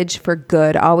privilege for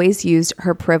good, always used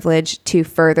her privilege to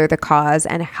further the cause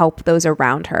and help those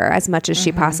around her as much as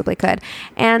she possibly could.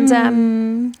 And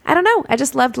I don't know. I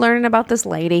just loved learning about this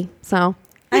lady. So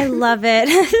I love it.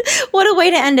 What a way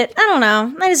to end it. I don't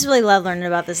know. I just really love learning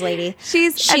about this lady.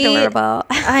 She's adorable.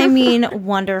 I mean,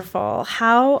 wonderful.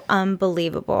 How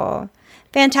unbelievable.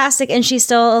 Fantastic. And she's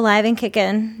still alive and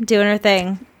kicking, doing her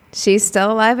thing. She's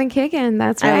still alive and kicking.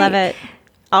 That's right. I love it.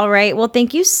 All right. Well,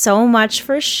 thank you so much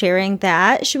for sharing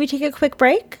that. Should we take a quick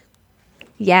break?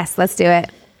 Yes, let's do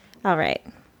it. All right.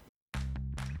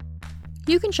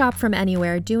 You can shop from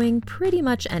anywhere doing pretty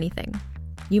much anything.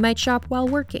 You might shop while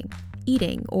working,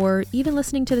 eating, or even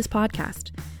listening to this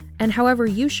podcast. And however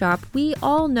you shop, we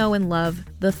all know and love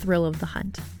the thrill of the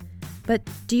hunt. But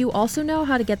do you also know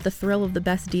how to get the thrill of the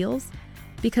best deals?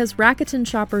 Because Rakuten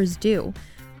shoppers do.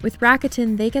 With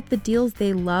Rakuten, they get the deals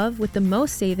they love with the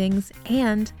most savings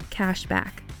and cash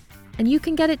back. And you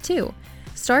can get it too.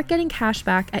 Start getting cash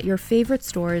back at your favorite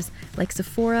stores like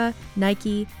Sephora,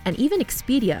 Nike, and even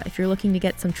Expedia if you're looking to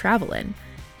get some travel in.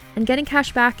 And getting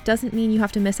cash back doesn't mean you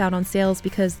have to miss out on sales,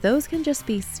 because those can just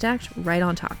be stacked right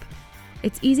on top.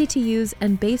 It's easy to use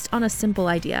and based on a simple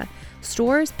idea.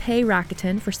 Stores pay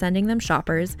Rakuten for sending them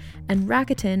shoppers, and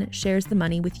Rakuten shares the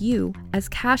money with you as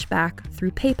cash back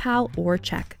through PayPal or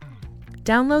check.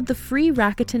 Download the free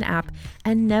Rakuten app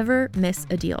and never miss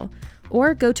a deal.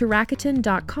 Or go to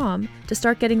Rakuten.com to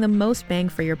start getting the most bang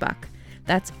for your buck.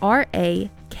 That's Rakuten.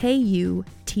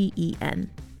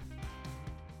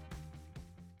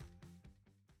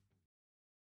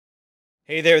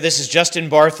 Hey there, this is Justin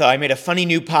Bartha. I made a funny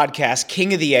new podcast,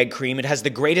 King of the Egg Cream. It has the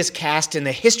greatest cast in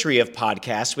the history of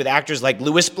podcasts with actors like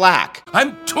Louis Black.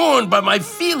 I'm torn by my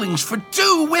feelings for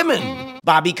two women.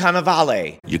 Bobby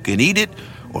Cannavale. You can eat it,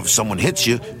 or if someone hits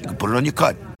you, you can put it on your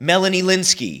cut. Melanie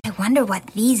Linsky, I wonder what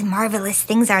these marvelous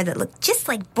things are that look just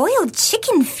like boiled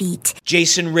chicken feet.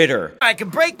 Jason Ritter, I can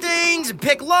break things and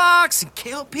pick locks and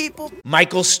kill people.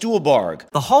 Michael Stuhlbarg,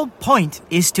 The whole point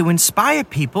is to inspire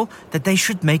people that they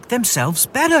should make themselves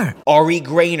better. Ari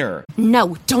Grainer,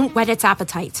 No, don't whet its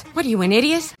appetite. What are you, an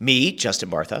idiot? me, Justin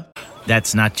Bartha,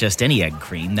 That's not just any egg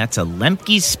cream, that's a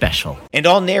Lemke's special. and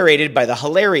all narrated by the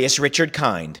hilarious Richard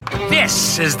Kind.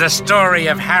 This is the story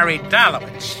of Harry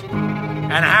Dalowitz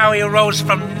and how he rose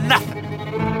from nothing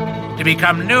to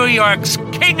become New York's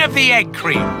King of the Egg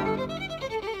Cream.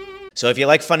 So if you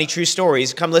like funny true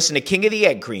stories, come listen to King of the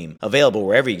Egg Cream, available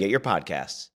wherever you get your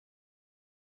podcasts.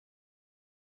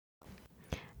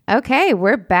 Okay,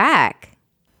 we're back.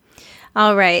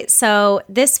 All right. So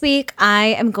this week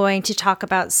I am going to talk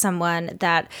about someone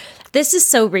that this is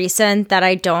so recent that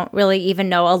I don't really even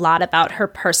know a lot about her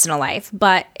personal life,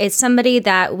 but it's somebody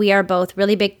that we are both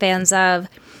really big fans of,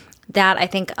 that I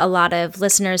think a lot of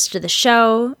listeners to the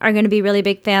show are going to be really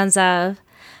big fans of.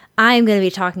 I'm going to be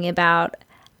talking about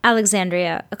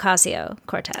Alexandria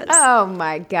Ocasio-Cortez. Oh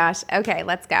my gosh. Okay,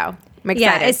 let's go. I'm excited.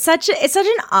 Yeah, it's such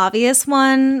an obvious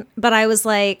one, but I was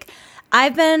like,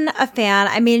 I've been a fan.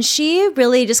 I mean, she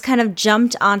really just kind of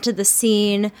jumped onto the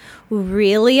scene,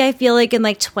 really, I feel like in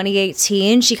like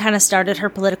 2018. She kind of started her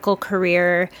political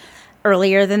career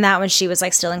earlier than that when she was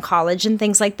like still in college and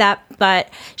things like that. But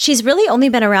she's really only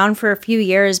been around for a few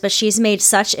years, but she's made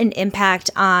such an impact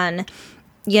on,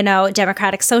 you know,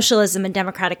 democratic socialism and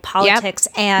democratic politics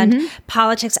and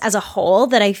politics as a whole,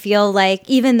 that I feel like,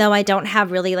 even though I don't have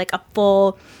really like a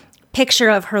full picture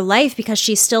of her life because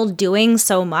she's still doing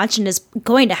so much and is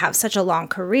going to have such a long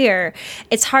career,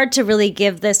 it's hard to really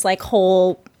give this like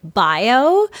whole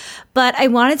bio. But I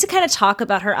wanted to kind of talk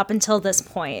about her up until this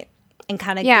point and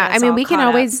kind of I mean, we can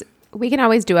always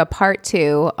do a part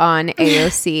 2 on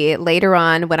AOC later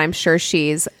on when I'm sure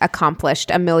she's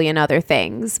accomplished a million other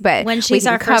things. But when she's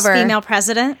our first female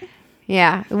president.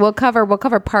 Yeah, we'll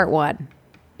cover part 1.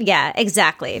 Yeah,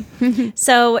 exactly.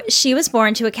 So she was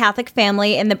born to a Catholic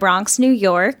family in the Bronx, New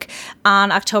York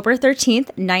on October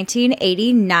 13th,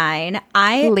 1989.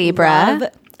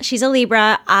 She's a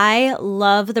Libra. I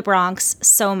love the Bronx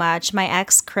so much. My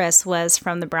ex, Chris, was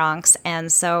from the Bronx,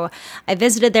 and so I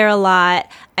visited there a lot.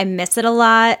 I miss it a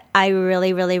lot. I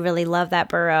really, really, really love that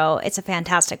borough. It's a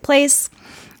fantastic place.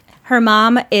 Her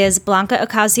mom is Blanca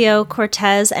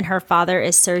Ocasio-Cortez, and her father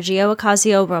is Sergio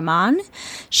Ocasio-Roman.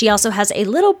 She also has a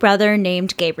little brother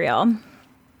named Gabriel.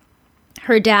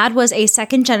 Her dad was a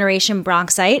second-generation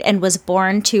Bronxite and was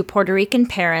born to Puerto Rican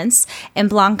parents, and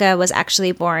Blanca was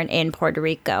actually born in Puerto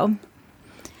Rico.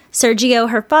 Sergio,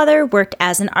 her father, worked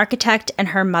as an architect, and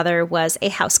her mother was a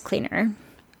house cleaner.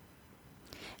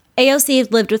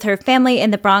 AOC lived with her family in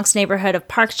the Bronx neighborhood of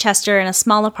Parkchester in a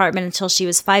small apartment until she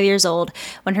was 5 years old,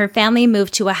 when her family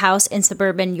moved to a house in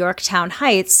suburban Yorktown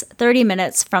Heights, 30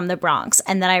 minutes from the Bronx.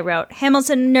 And then I wrote,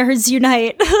 Hamilton Nerds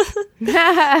Unite!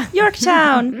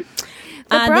 Yorktown!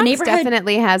 The Bronx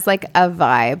definitely has like a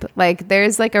vibe. Like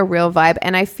there's like a real vibe.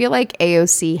 And I feel like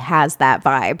AOC has that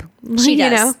vibe. She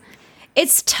does. You know?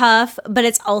 It's tough, but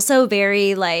it's also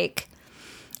very like,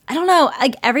 I don't know,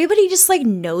 like everybody just like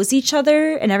knows each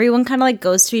other and everyone kind of like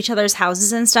goes to each other's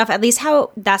houses and stuff. At least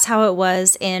that's how it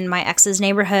was in my ex's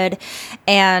neighborhood.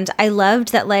 And I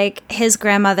loved that like his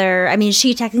grandmother, I mean,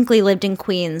 she technically lived in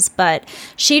Queens, but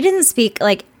she didn't speak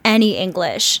like any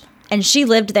English. And she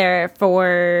lived there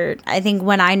for, I think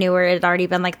when I knew her, it had already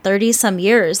been like 30 some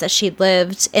years that she'd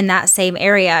lived in that same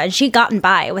area. And she'd gotten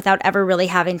by without ever really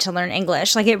having to learn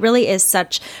English. Like it really is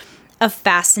such a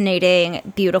fascinating,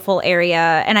 beautiful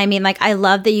area. And I mean, like, I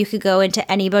love that you could go into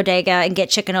any bodega and get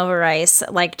chicken over rice,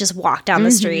 like just walk down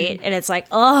the street. And it's like,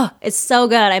 oh, it's so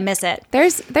good. I miss it.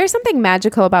 There's something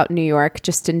magical about New York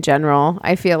just in general.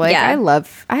 I feel like I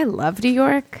love New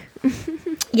York.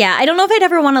 Yeah, I don't know if I'd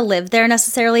ever want to live there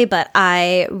necessarily, but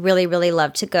I really, really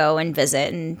love to go and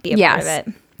visit and be a part of it.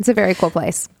 It's a very cool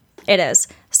place. It is.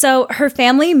 So her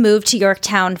family moved to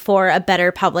Yorktown for a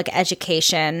better public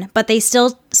education, but they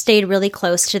still stayed really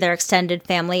close to their extended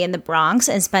family in the Bronx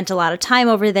and spent a lot of time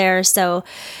over there. So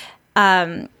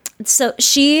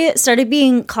she started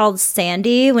being called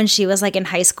Sandy when she was like in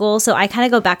high school. So I kind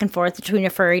of go back and forth between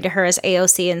referring to her as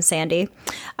AOC and Sandy.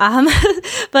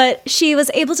 But she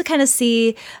was able to kind of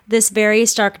see this very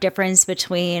stark difference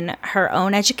between her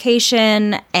own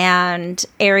education and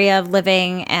area of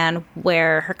living and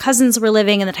where her cousins were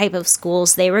living and the type of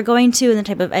schools they were going to and the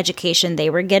type of education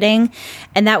they were getting.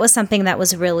 And that was something that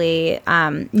was really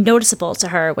noticeable to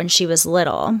her when she was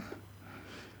little.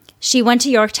 She went to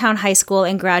Yorktown High School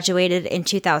and graduated in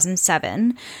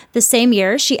 2007. The same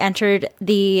year, she entered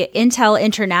the Intel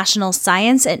International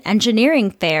Science and Engineering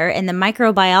Fair in the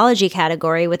microbiology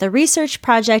category with a research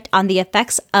project on the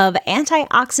effects of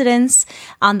antioxidants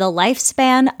on the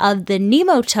lifespan of the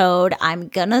nematode, I'm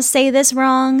gonna say this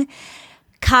wrong,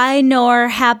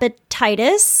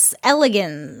 Caenorhabditis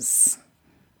elegans.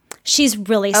 She's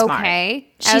really smart. Okay.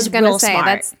 She's I was going to say,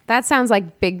 smart. that sounds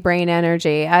like big brain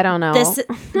energy. I don't know.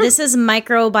 This is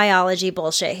microbiology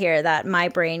bullshit here that my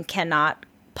brain cannot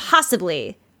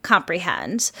possibly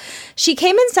comprehend. She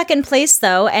came in second place,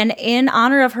 though, and in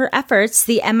honor of her efforts,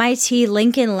 the MIT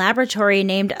Lincoln Laboratory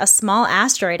named a small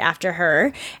asteroid after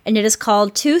her, and it is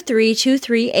called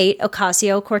 23238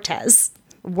 Ocasio-Cortez.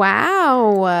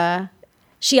 Wow.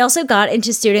 She also got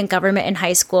into student government in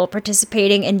high school,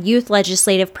 participating in youth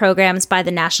legislative programs by the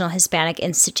National Hispanic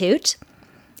Institute.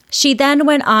 She then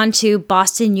went on to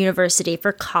Boston University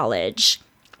for college.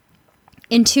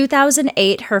 In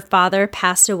 2008, her father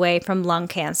passed away from lung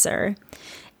cancer.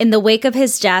 In the wake of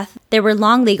his death, there were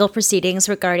long legal proceedings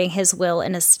regarding his will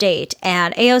and estate,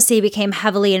 and AOC became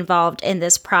heavily involved in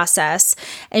this process.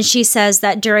 And she says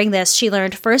that during this, she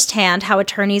learned firsthand how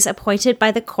attorneys appointed by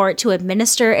the court to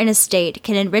administer an estate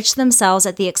can enrich themselves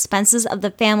at the expenses of the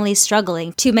family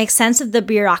struggling to make sense of the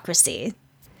bureaucracy.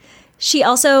 She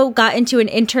also got into an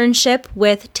internship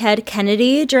with Ted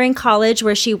Kennedy during college,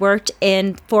 where she worked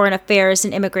in foreign affairs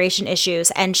and immigration issues.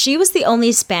 And she was the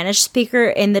only Spanish speaker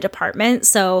in the department.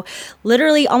 So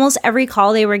literally almost every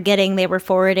call they were getting, they were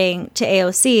forwarding to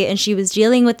AOC. And she was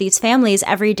dealing with these families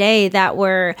every day that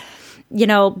were, you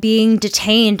know, being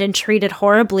detained and treated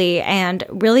horribly, and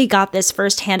really got this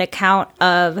firsthand account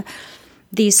of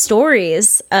these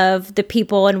stories of the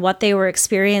people and what they were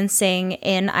experiencing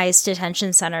in ICE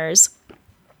detention centers.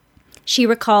 She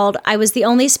recalled, "I was the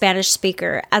only Spanish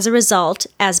speaker. As a result,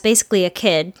 as basically a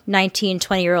kid, 19,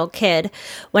 20-year-old kid,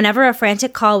 whenever a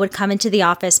frantic call would come into the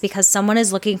office because someone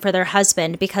is looking for their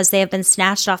husband because they have been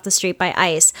snatched off the street by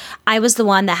ICE, I was the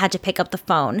one that had to pick up the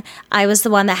phone. I was the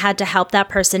one that had to help that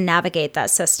person navigate that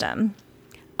system."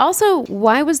 Also,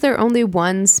 why was there only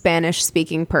one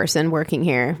Spanish-speaking person working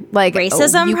here? Like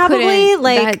racism, probably.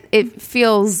 Like it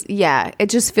feels, it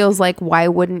just feels like why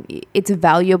wouldn't it's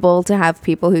valuable to have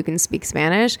people who can speak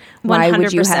Spanish? 100%. Why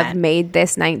would you have made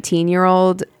this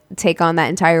 19-year-old take on that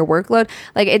entire workload?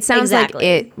 Like it sounds like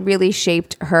it really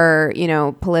shaped her, you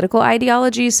know, political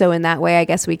ideology. So in that way, I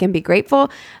guess we can be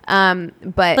grateful. But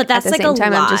that's at the like same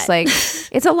time, lot. I'm just like,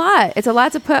 it's a lot. It's a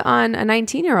lot to put on a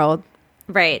 19-year-old.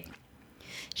 Right.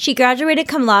 She graduated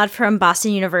cum laude from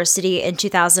Boston University in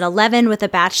 2011 with a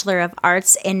Bachelor of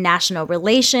Arts in National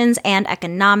Relations and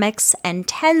Economics and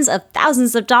tens of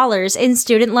thousands of dollars in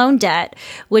student loan debt,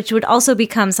 which would also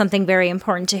become something very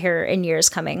important to her in years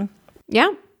coming.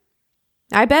 Yeah,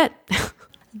 I bet.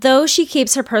 Though she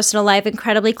keeps her personal life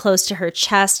incredibly close to her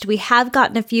chest, we have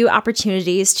gotten a few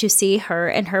opportunities to see her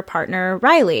and her partner,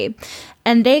 Riley.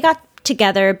 And they got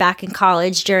together back in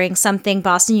college during something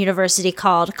Boston University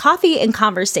called Coffee and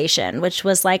Conversation, which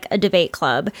was like a debate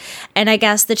club. And I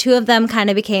guess the two of them kind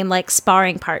of became like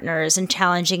sparring partners and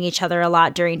challenging each other a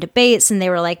lot during debates. And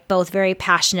they were like both very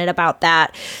passionate about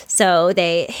that. So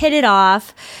they hit it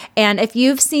off. And if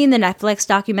you've seen the Netflix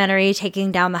documentary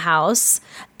Taking Down the House,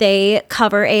 they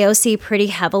cover AOC pretty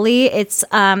heavily. It's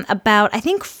about, I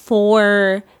think,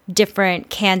 4 different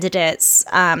candidates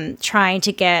trying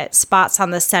to get spots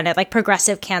on the Senate, like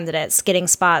progressive candidates getting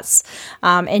spots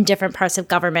in different parts of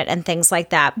government and things like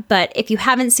that. But if you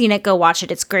haven't seen it, go watch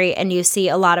it. It's great. And you see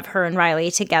a lot of her and Riley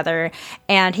together.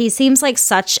 And he seems like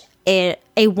such a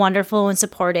wonderful and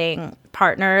supporting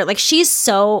partner. Like she's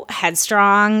so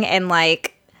headstrong and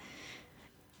like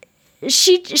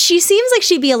she seems like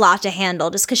she'd be a lot to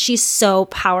handle just because she's so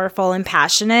powerful and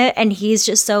passionate, and he's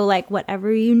just so like,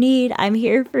 whatever you need, I'm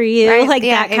here for you, right? Like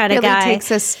that kind of guy. It really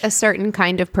takes a certain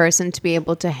kind of person to be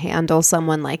able to handle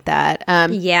someone like that.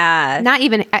 Not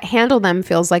even handle them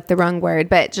feels like the wrong word,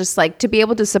 but just like to be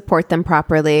able to support them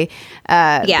properly,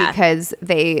 because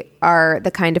they are the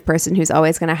kind of person who's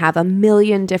always going to have a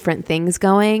million different things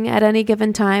going at any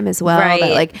given time as well. Right.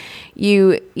 That like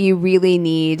you really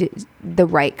need the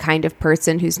right kind of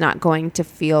person who's not going to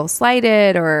feel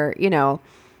slighted or, you know,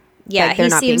 like he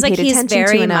seems like he's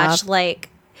very much like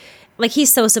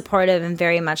he's so supportive and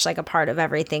very much like a part of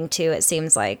everything too, it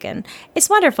seems like. And it's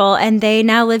wonderful. And they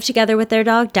now live together with their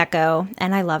dog Deco,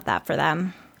 and I love that for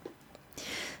them.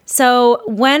 So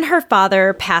when her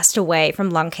father passed away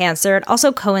from lung cancer, it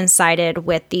also coincided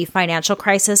with the financial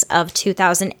crisis of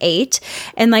 2008.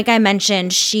 And like I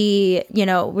mentioned, she, you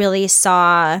know, really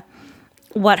saw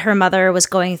what her mother was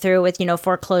going through with,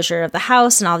 foreclosure of the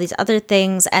house and all these other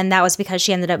things. And that was because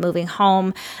she ended up moving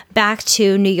home back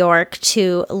to New York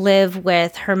to live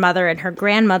with her mother and her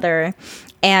grandmother.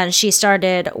 And she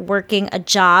started working a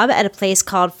job at a place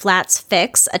called Flat's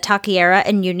Fix, a taqueria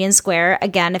in Union Square.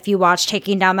 Again, if you watch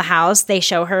Taking Down the House, they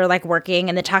show her like working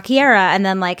in the taqueria and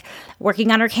then like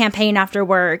working on her campaign after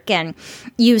work. And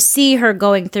you see her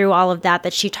going through all of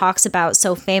that she talks about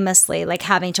so famously, like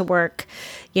having to work,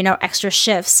 extra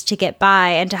shifts to get by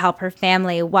and to help her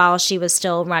family while she was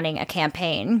still running a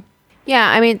campaign. Yeah,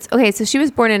 I mean, okay, so she was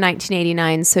born in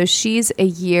 1989, so she's a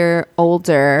year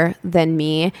older than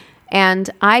me. And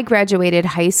I graduated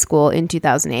high school in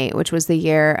 2008, which was the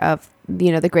year of,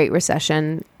 the Great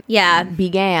Recession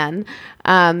began.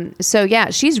 So yeah,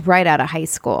 she's right out of high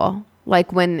school,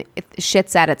 like when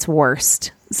shit's at its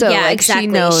worst. So yeah, like, exactly. She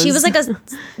knows. She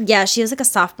was like a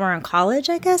sophomore in college,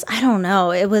 I guess. I don't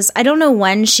know. I don't know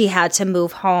when she had to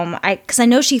move home. Because I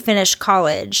know she finished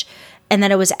college, and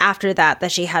then it was after that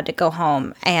she had to go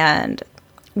home and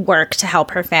work to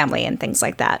help her family and things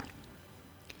like that.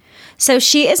 So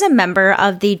she is a member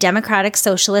of the Democratic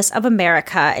Socialists of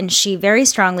America, and she very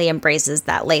strongly embraces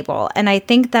that label. And I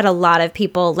think that a lot of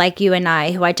people like you and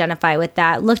I who identify with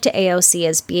that look to AOC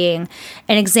as being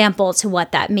an example to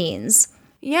what that means.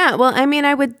 Yeah, well, I mean,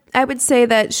 I would say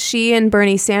that she and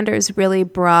Bernie Sanders really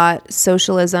brought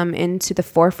socialism into the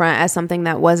forefront as something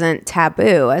that wasn't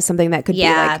taboo, as something that could be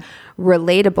like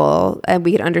relatable, and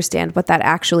we could understand what that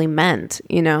actually meant,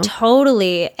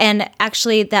 Totally. And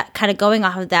actually, that kind of going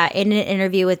off of that, in an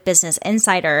interview with Business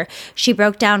Insider, she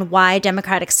broke down why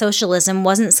democratic socialism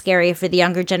wasn't scary for the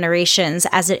younger generations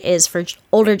as it is for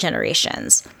older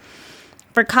generations.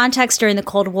 For context, during the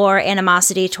Cold War,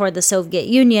 animosity toward the Soviet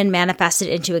Union manifested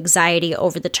into anxiety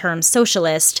over the term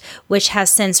socialist, which has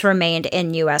since remained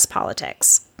in U.S.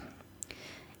 politics.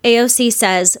 AOC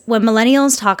says, when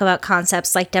millennials talk about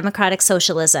concepts like democratic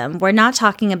socialism, we're not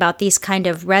talking about these kind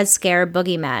of Red Scare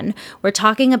boogeymen. We're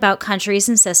talking about countries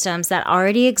and systems that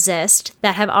already exist,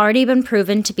 that have already been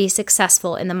proven to be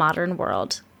successful in the modern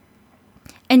world.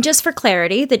 And just for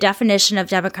clarity, the definition of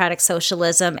democratic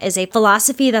socialism is a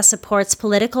philosophy that supports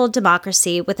political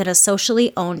democracy within a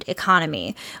socially owned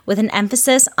economy, with an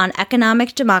emphasis on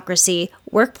economic democracy,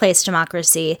 workplace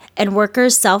democracy, and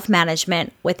workers'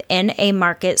 self-management within a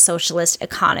market socialist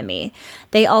economy.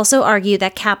 They also argue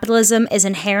that capitalism is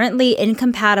inherently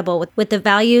incompatible with the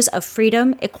values of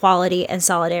freedom, equality, and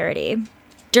solidarity.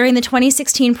 During the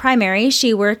 2016 primary,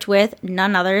 she worked with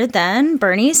none other than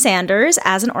Bernie Sanders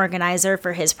as an organizer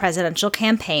for his presidential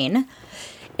campaign.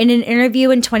 In an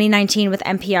interview in 2019 with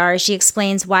NPR, she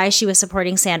explains why she was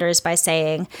supporting Sanders by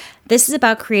saying, "This is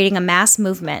about creating a mass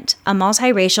movement, a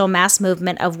multiracial mass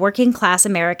movement of working class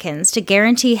Americans to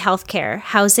guarantee health care,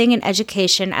 housing, and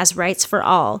education as rights for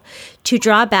all, to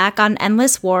draw back on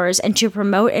endless wars and to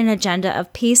promote an agenda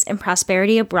of peace and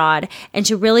prosperity abroad, and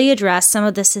to really address some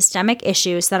of the systemic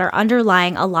issues that are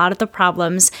underlying a lot of the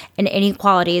problems and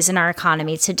inequalities in our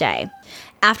economy today."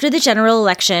 After the general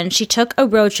election, she took a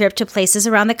road trip to places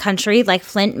around the country like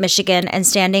Flint, Michigan, and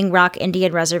Standing Rock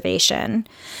Indian Reservation.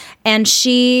 And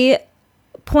she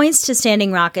points to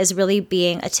Standing Rock as really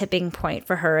being a tipping point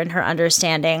for her and her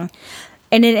understanding.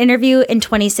 In an interview in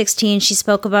 2016, she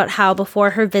spoke about how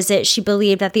before her visit, she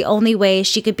believed that the only way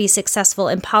she could be successful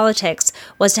in politics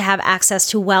was to have access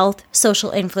to wealth,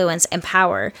 social influence, and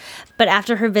power. But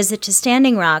after her visit to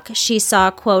Standing Rock, she saw,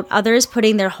 quote, others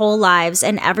putting their whole lives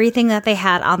and everything that they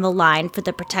had on the line for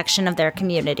the protection of their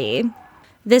community.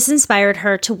 This inspired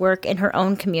her to work in her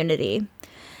own community.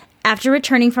 After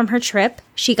returning from her trip,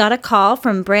 she got a call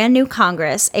from Brand New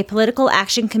Congress, a political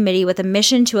action committee with a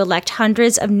mission to elect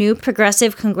hundreds of new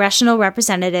progressive congressional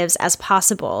representatives as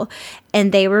possible,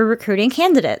 and they were recruiting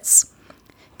candidates.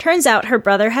 Turns out her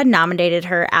brother had nominated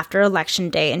her after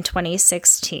Election Day in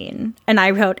 2016. And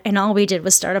I wrote, and all we did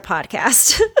was start a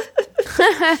podcast.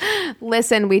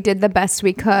 Listen, we did the best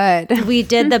we could. We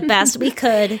did the best we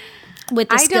could. With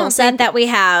the skill set that we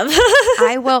have.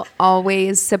 I will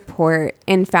always support,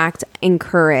 in fact,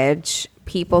 encourage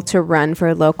people to run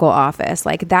for local office.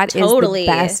 Like that is the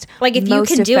best, like if you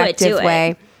can do it, do way.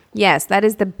 it. Yes, that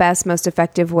is the best, most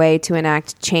effective way to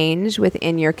enact change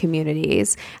within your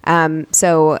communities.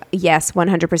 So yes,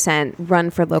 100% run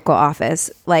for local office.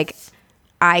 Like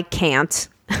I can't.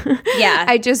 Yeah.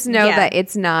 I just know that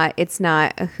it's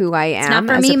not who I am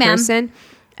as a person.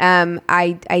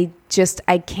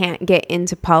 I can't get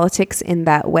into politics in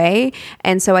that way.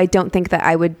 And so I don't think that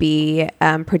I would be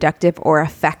productive or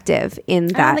effective in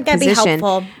that position. I don't think I'd be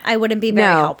helpful. I wouldn't be very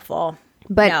helpful.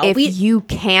 But if you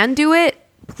can do it,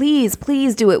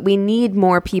 please do it. We need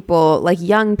more people, like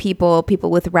young people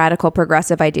with radical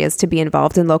progressive ideas to be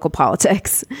involved in local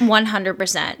politics.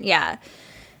 100%. Yeah.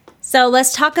 So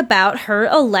let's talk about her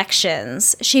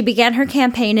elections. She began her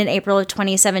campaign in April of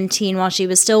 2017 while she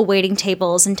was still waiting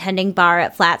tables and tending bar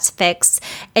at Flat's Fix,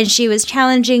 and she was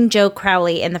challenging Joe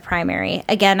Crowley in the primary.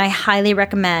 Again, I highly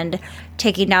recommend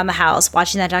Taking Down the House,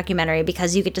 watching that documentary,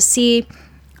 because you get to see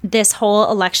this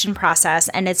whole election process,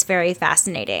 and it's very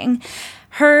fascinating.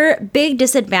 Her big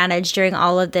disadvantage during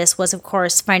all of this was, of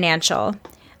course, financial.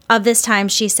 Of this time,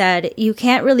 she said, "You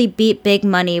can't really beat big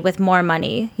money with more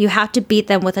money. You have to beat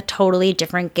them with a totally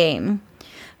different game."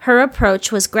 Her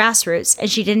approach was grassroots, and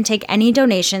she didn't take any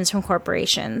donations from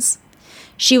corporations.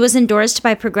 She was endorsed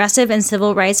by progressive and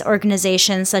civil rights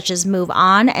organizations such as Move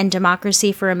On and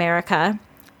Democracy for America.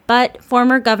 But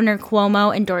former Governor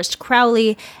Cuomo endorsed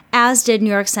Crowley, as did New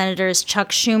York Senators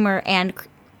Chuck Schumer and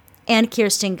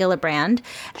Kirsten Gillibrand,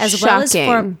 as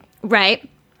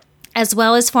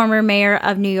well as former Mayor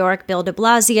of New York Bill de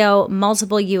Blasio,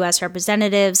 multiple U.S.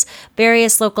 representatives,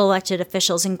 various local elected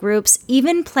officials and groups.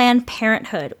 Even Planned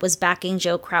Parenthood was backing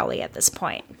Joe Crowley at this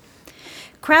point.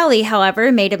 Crowley,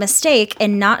 however, made a mistake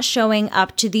in not showing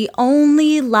up to the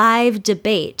only live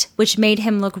debate, which made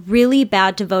him look really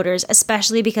bad to voters,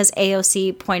 especially because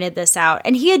AOC pointed this out.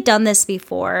 And he had done this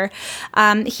before.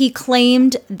 He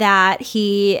claimed that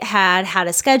he had a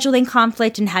scheduling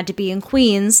conflict and had to be in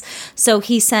Queens, so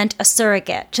he sent a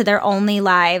surrogate to their only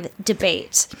live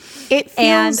debate. It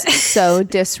feels so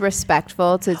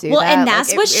disrespectful to do that. Well, and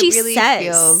that's what she really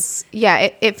says.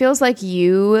 It feels like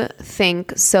you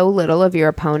think so little of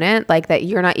your opponent, like that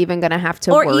you're not even going to have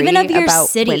to worry even of your about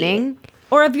city, winning.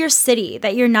 Or of your city,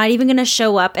 that you're not even going to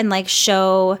show up and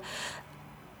show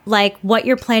what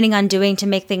you're planning on doing to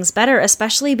make things better,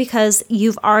 especially because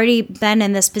you've already been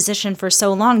in this position for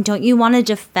so long. Don't you want to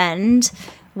defend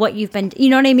what you've been, you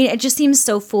know what I mean? It just seems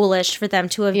so foolish for them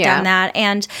to have done that.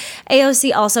 And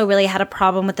AOC also really had a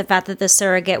problem with the fact that the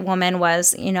surrogate woman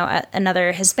was,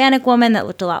 another Hispanic woman that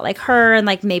looked a lot like her. And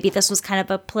maybe this was kind of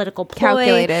a political ploy.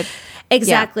 Calculated.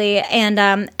 Exactly. Yeah.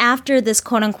 And after this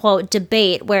quote unquote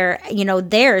debate where,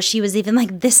 she was even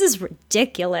like, this is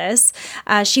ridiculous.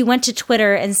 She went to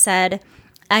Twitter and said,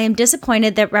 "I am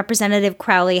disappointed that Representative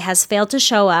Crowley has failed to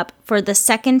show up for the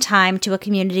second time to a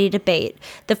community debate.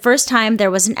 The first time there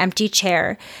was an empty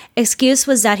chair. Excuse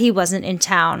was that he wasn't in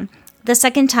town. The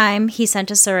second time he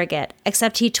sent a surrogate,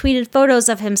 except he tweeted photos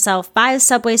of himself 5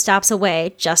 subway stops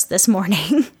away just this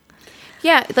morning."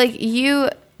 Yeah,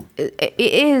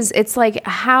 it's like,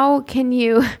 how can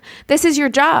you, this is your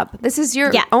job. This is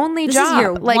your only job. This is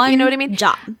your one you know what I mean?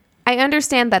 Job. I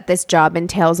understand that this job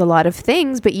entails a lot of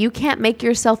things, but you can't make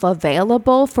yourself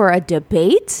available for a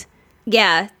debate?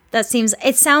 Yeah,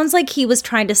 it sounds like he was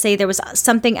trying to say there was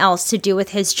something else to do with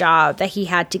his job that he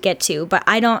had to get to, but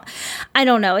I don't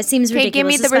know. It seems ridiculous. Give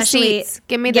me the receipts.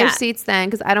 Give me the receipts then,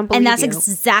 because I don't believe you. And that's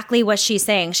exactly what she's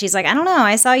saying. She's like, I don't know.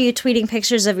 I saw you tweeting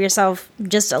pictures of yourself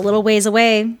just a little ways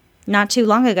away not too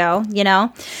long ago,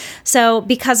 So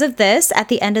because of this, at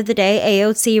the end of the day,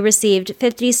 AOC received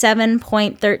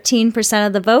 57.13%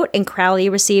 of the vote and Crowley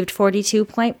received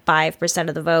 42.5%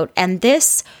 of the vote. And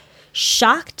this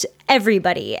shocked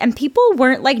everybody. And people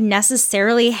weren't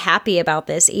necessarily happy about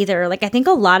this either. I think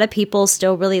a lot of people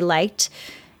still really liked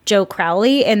Joe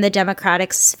Crowley in the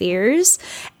Democratic spheres.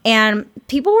 And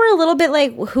people were a little bit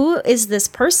like, who is this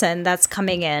person that's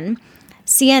coming in?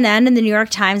 CNN and the New York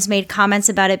Times made comments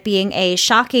about it being a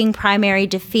shocking primary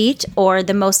defeat or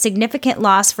the most significant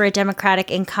loss for a Democratic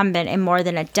incumbent in more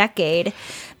than a decade.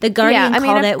 The Guardian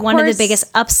called it one of the biggest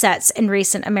upsets in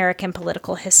recent American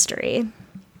political history.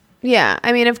 Yeah,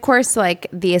 I mean, of course,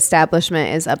 the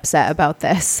establishment is upset about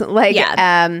this.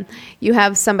 You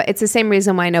have somebody. It's the same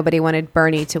reason why nobody wanted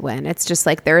Bernie to win. It's just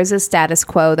there is a status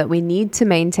quo that we need to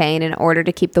maintain in order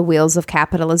to keep the wheels of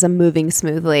capitalism moving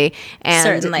smoothly. And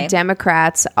certainly,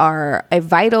 Democrats are a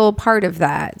vital part of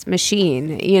that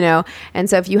machine. And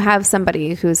so if you have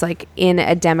somebody who's in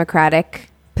a Democratic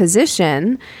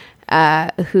position,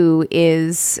 who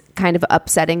is kind of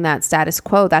upsetting that status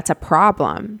quo, that's a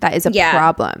problem. That is a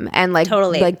problem. And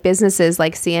totally. Businesses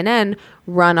like CNN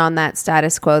run on that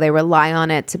status quo. They rely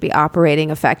on it to be operating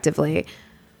effectively.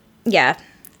 Yeah.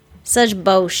 Such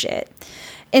bullshit.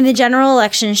 In the general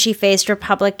election, she faced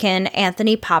Republican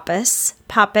Anthony Pappas.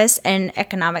 Pappas, an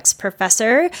economics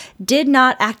professor, did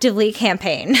not actively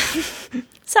campaign.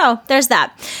 So there's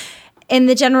that. In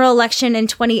the general election in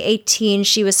 2018,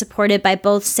 she was supported by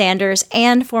both Sanders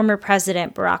and former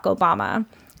President Barack Obama.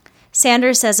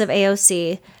 Sanders says of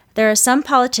AOC, There are some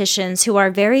politicians who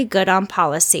are very good on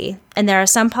policy, and there are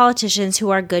some politicians who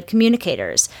are good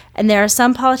communicators, and there are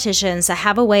some politicians that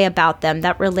have a way about them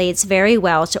that relates very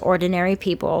well to ordinary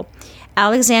people.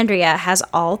 Alexandria has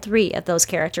all three of those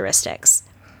characteristics.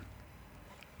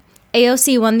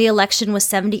 AOC won the election with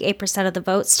 78% of the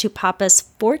votes to Papa's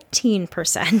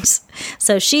 14%.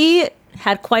 So she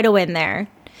had quite a win there.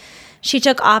 She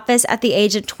took office at the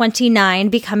age of 29,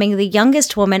 becoming the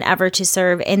youngest woman ever to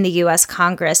serve in the U.S.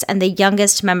 Congress and the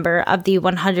youngest member of the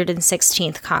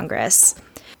 116th Congress.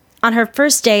 On her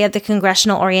first day of the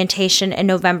congressional orientation in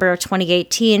November of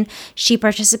 2018, she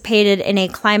participated in a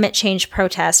climate change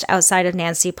protest outside of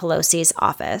Nancy Pelosi's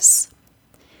office.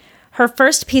 Her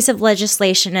first piece of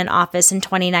legislation in office in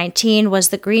 2019 was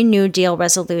the Green New Deal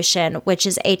resolution, which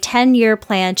is a 10-year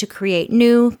plan to create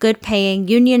new, good-paying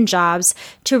union jobs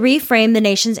to reframe the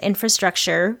nation's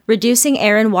infrastructure, reducing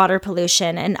air and water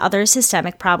pollution and other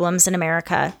systemic problems in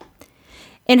America.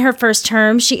 In her first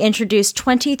term, she introduced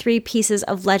 23 pieces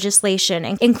of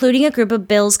legislation, including a group of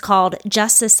bills called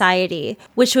Just Society,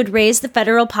 which would raise the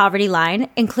federal poverty line,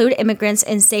 include immigrants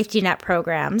in safety net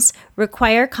programs,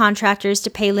 require contractors to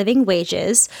pay living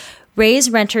wages, raise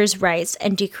renters' rights,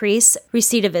 and decrease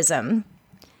recidivism.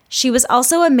 She was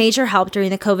also a major help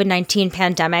during the COVID-19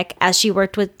 pandemic as she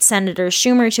worked with Senator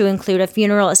Schumer to include a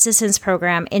funeral assistance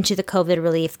program into the COVID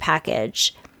relief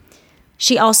package.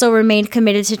 She also remained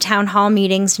committed to town hall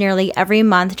meetings nearly every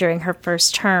month during her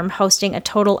first term, hosting a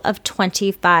total of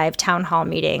 25 town hall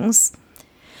meetings.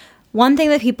 One thing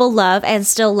that people love and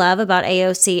still love about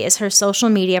AOC is her social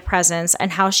media presence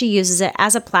and how she uses it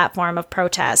as a platform of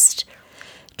protest.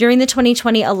 During the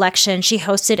 2020 election, she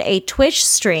hosted a Twitch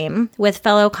stream with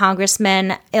fellow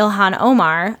Congressman Ilhan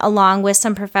Omar, along with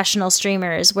some professional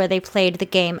streamers, where they played the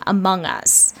game Among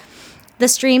Us. The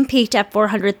stream peaked at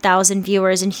 400,000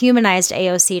 viewers and humanized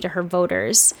AOC to her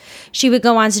voters. She would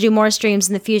go on to do more streams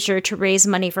in the future to raise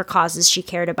money for causes she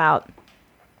cared about.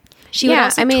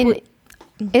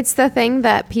 It's the thing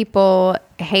that people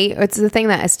hate. It's the thing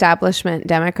that establishment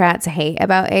Democrats hate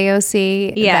about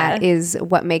AOC. Yeah. That is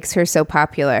what makes her so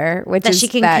popular, which that is she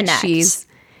can that connect.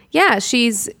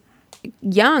 she's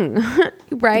young,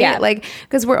 right? Yeah. Like,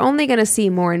 because we're only going to see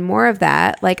more and more of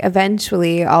that. Like,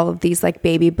 eventually all of these like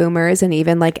baby boomers and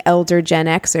even like elder Gen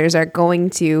Xers are going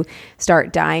to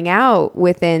start dying out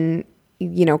within,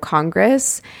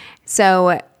 Congress.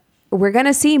 So we're going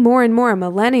to see more and more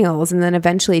millennials and then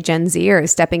eventually Gen Zers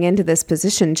stepping into this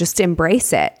position. Just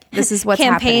embrace it. This is what's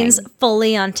Campaigns happening.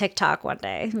 fully on TikTok one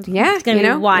day. Yeah. It's going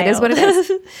to be wild. It is what it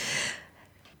is.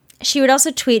 She would also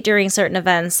tweet during certain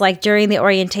events, like during the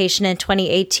orientation in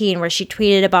 2018, where she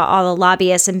tweeted about all the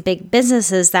lobbyists and big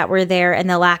businesses that were there and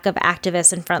the lack of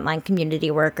activists and frontline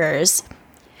community workers.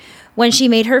 When she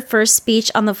made her first speech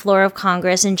on the floor of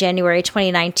Congress in January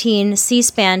 2019,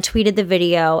 C-SPAN tweeted the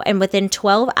video, and within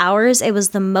 12 hours, it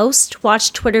was the most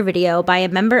watched Twitter video by a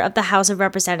member of the House of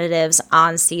Representatives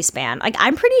on C-SPAN. Like,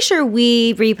 I'm pretty sure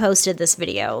we reposted this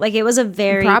video. Like, it was a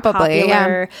very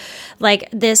popular, like,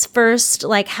 this first,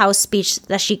 like, House speech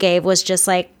that she gave was just,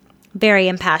 like, very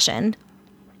impassioned.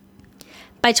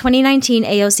 By 2019,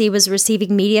 AOC was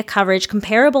receiving media coverage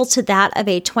comparable to that of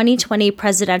a 2020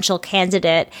 presidential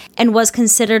candidate and was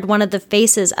considered one of the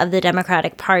faces of the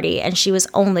Democratic Party, and she was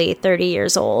only 30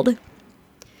 years old.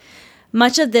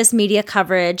 Much of this media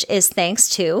coverage is thanks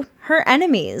to her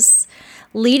enemies.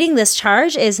 Leading this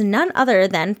charge is none other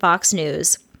than Fox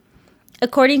News.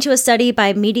 According to a study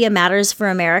by Media Matters for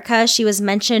America, she was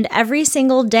mentioned every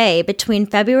single day between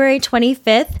February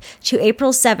 25th to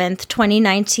April 7th,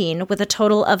 2019, with a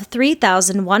total of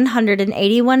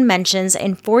 3,181 mentions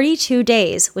in 42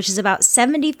 days, which is about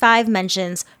 75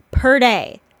 mentions per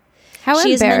day. How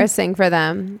embarrassing for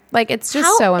them. Like, it's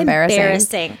just so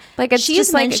embarrassing. Like, it's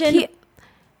just like,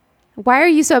 why are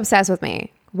you so obsessed with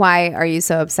me? Why are you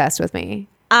so obsessed with me?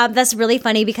 That's really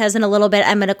funny because in a little bit,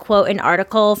 I'm going to quote an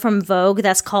article from Vogue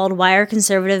that's called "Why Are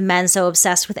Conservative Men So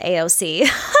Obsessed with AOC?"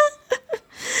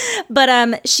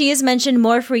 But she is mentioned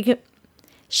more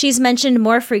She's mentioned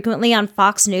more frequently on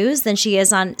Fox News than she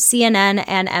is on CNN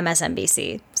and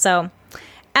MSNBC. So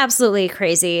absolutely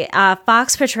crazy.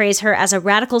 Fox portrays her as a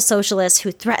radical socialist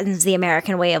who threatens the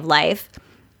American way of life.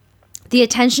 The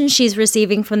attention she's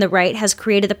receiving from the right has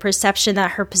created the perception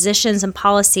that her positions and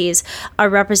policies are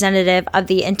representative of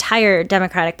the entire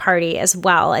Democratic Party as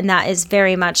well, and that is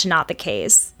very much not the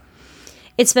case.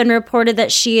 It's been reported that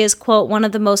she is, quote, one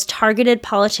of the most targeted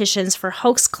politicians for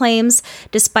hoax claims,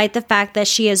 despite the fact that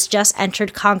she has just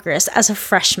entered Congress as a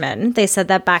freshman. They said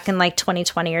that back in like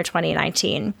 2020 or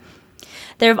 2019.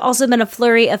 There have also been a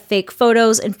flurry of fake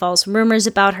photos and false rumors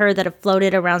about her that have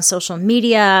floated around social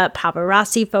media,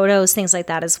 paparazzi photos, things like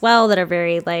that as well, that are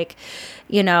very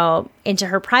into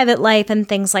her private life and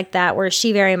things like that, where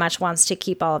she very much wants to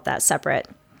keep all of that separate.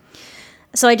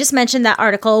 So I just mentioned that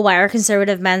article, Why Are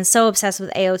Conservative Men So Obsessed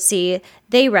with AOC?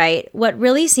 They write, what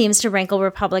really seems to rankle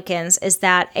Republicans is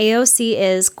that AOC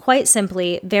is, quite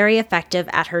simply, very effective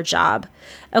at her job.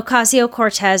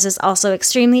 Ocasio-Cortez is also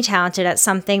extremely talented at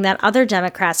something that other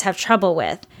Democrats have trouble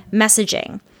with,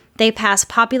 messaging. They pass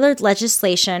popular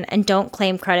legislation and don't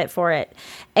claim credit for it.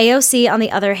 AOC, on the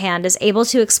other hand, is able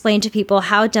to explain to people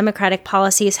how Democratic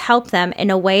policies help them in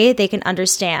a way they can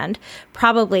understand,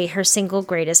 probably her single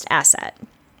greatest asset.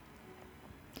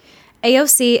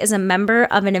 AOC is a member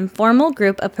of an informal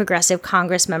group of progressive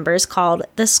Congress members called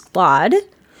the Squad.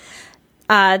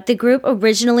 The group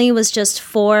originally was just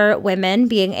 4 women,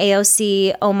 being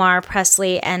AOC, Omar,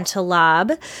 Presley, and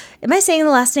Tlaib. Am I saying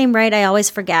the last name right? I always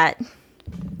forget.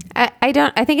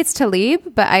 I think it's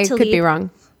Tlaib, but I could be wrong.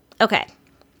 Okay.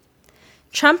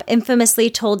 Trump infamously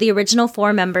told the original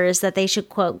 4 members that they should,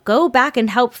 quote, go back and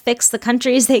help fix the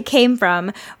countries they came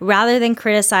from rather than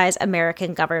criticize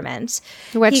American government.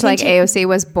 Which, AOC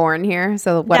was born here,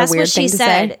 so what a weird thing to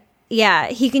say. Yeah,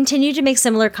 he continued to make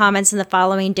similar comments in the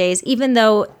following days, even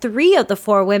though 3 of the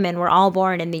 4 women were all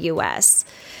born in the U.S.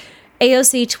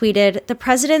 AOC tweeted, the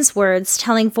president's words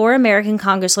telling 4 American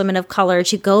congresswomen of color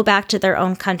to go back to their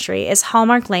own country is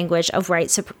hallmark language of white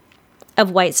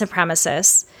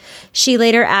supremacists. She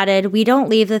later added, we don't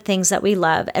leave the things that we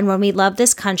love, and when we love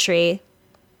this country,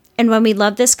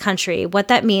 what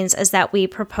that means is that we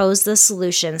propose the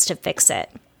solutions to fix it.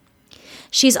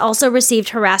 She's also received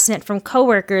harassment from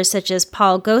coworkers such as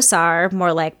Paul Gosar,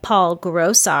 more like Paul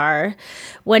Grossar,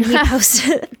 when he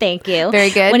posted, thank you.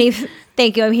 Very good.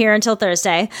 Thank you, I'm here until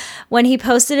Thursday. When he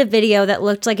posted a video that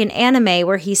looked like an anime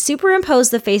where he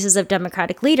superimposed the faces of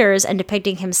Democratic leaders and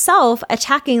depicting himself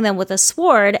attacking them with a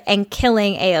sword and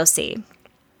killing AOC.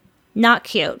 Not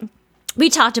cute. We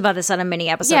talked about this on a mini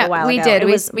episode a while ago. We did.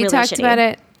 We talked shitty. about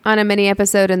it on a mini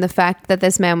episode, and the fact that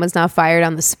this man was not fired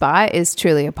on the spot is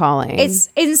truly appalling. It's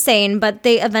insane, but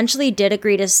they eventually did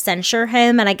agree to censure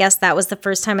him, and I guess that was the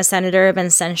first time a senator had been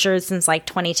censured since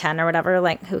 2010 or whatever.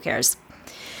 Who cares?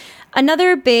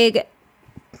 Another big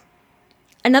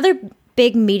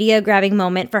media grabbing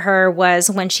moment for her was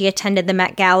when she attended the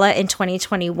Met Gala in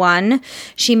 2021.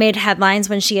 She made headlines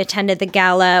when she attended the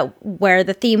gala where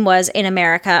the theme was In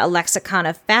America, a Lexicon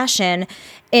of Fashion,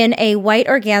 in a white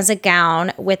organza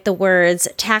gown with the words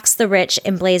Tax the Rich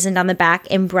emblazoned on the back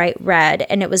in bright red,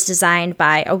 and it was designed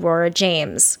by Aurora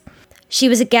James. She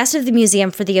was a guest of the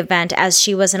museum for the event as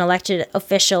she was an elected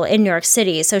official in New York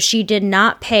City, so she did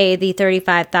not pay the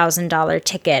 $35,000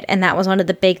 ticket, and that was one of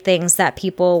the big things that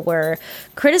people were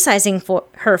criticizing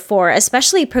her for,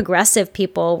 especially progressive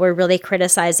people were really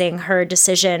criticizing her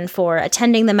decision for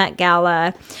attending the Met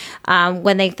Gala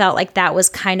when they felt like that was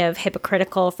kind of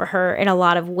hypocritical for her in a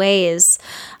lot of ways.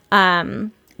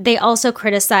 They also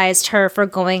criticized her for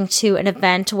going to an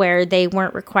event where they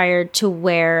weren't required to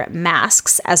wear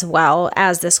masks as well,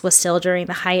 as this was still during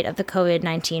the height of the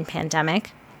COVID-19 pandemic.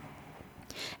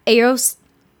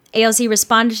 AOC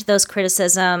responded to those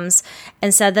criticisms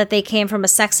and said that they came from a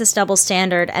sexist double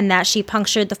standard and that she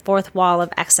punctured the fourth wall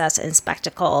of excess and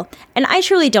spectacle. And I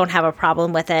truly don't have a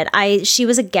problem with it. She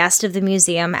was a guest of the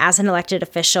museum as an elected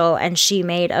official, and she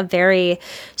made a very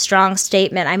strong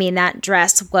statement. I mean, that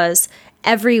dress was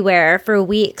everywhere for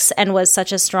weeks and was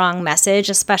such a strong message,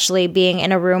 especially being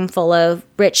in a room full of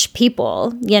rich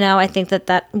people. I think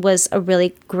that was a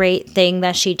really great thing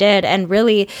that she did. And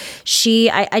really,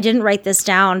 I didn't write this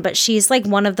down, but she's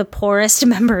one of the poorest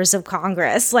members of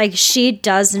Congress. She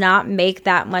does not make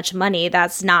that much money.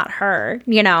 That's not her,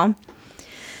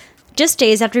 Just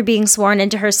days after being sworn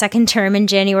into her second term in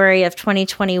January of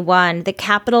 2021, the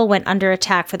Capitol went under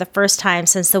attack for the first time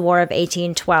since the War of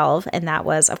 1812, and that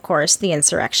was, of course, the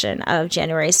insurrection of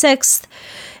January 6th.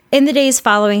 In the days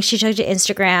following, she took to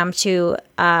Instagram to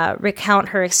recount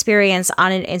her experience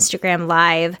on an Instagram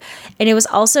Live, and it was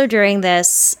also during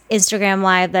this Instagram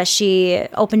Live that she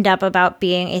opened up about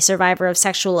being a survivor of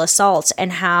sexual assault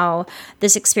and how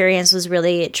this experience was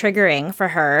really triggering for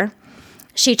her.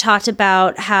 She talked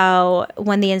about how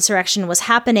when the insurrection was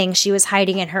happening, she was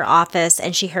hiding in her office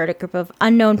and she heard a group of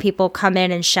unknown people come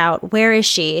in and shout, "Where is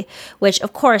she?" Which,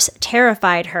 of course,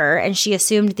 terrified her, and she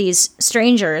assumed these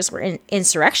strangers were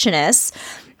insurrectionists.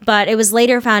 But it was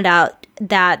later found out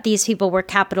that these people were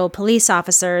Capitol police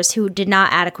officers who did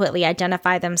not adequately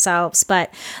identify themselves. But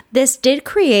this did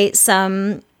create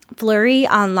some flurry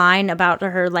online about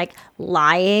her like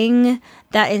lying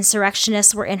that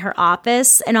insurrectionists were in her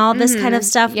office and all this kind of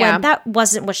stuff. Yeah. When that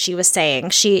wasn't what she was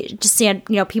saying. She just said,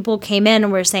 people came in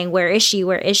and were saying, where is she?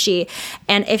 Where is she?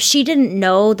 And if she didn't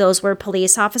know those were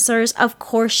police officers, of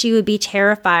course she would be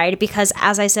terrified because,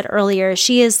 as I said earlier,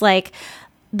 she is like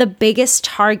the biggest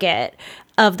target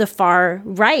of the far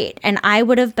right. And I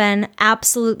would have been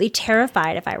absolutely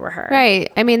terrified if I were her.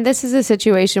 Right. I mean, this is a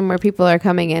situation where people are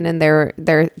coming in and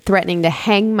they're threatening to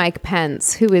hang Mike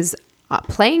Pence, who is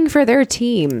playing for their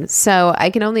team. So I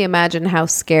can only imagine how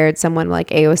scared someone like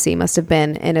AOC must have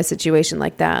been in a situation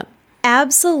like that.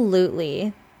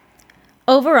 Absolutely.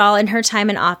 Overall, in her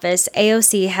time in office,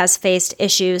 AOC has faced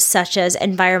issues such as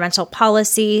environmental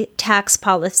policy, tax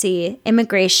policy,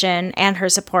 immigration, and her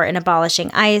support in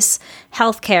abolishing ICE,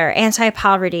 healthcare,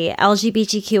 anti-poverty,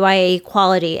 LGBTQIA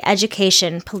equality,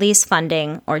 education, police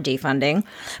funding or defunding,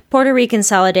 Puerto Rican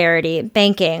solidarity,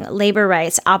 banking, labor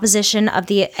rights, opposition of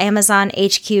the Amazon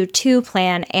HQ2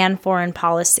 plan, and foreign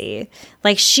policy.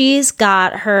 Like, she's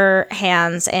got her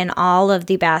hands in all of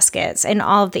the baskets, in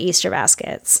all of the Easter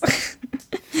baskets.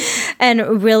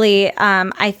 And really,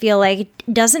 I feel like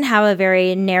doesn't have a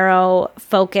very narrow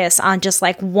focus on just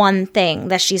like one thing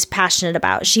that she's passionate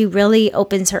about. She really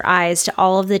opens her eyes to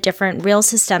all of the different real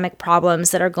systemic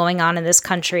problems that are going on in this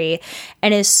country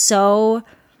and is so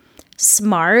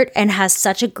smart and has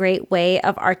such a great way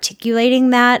of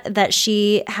articulating that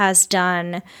she has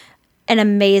done an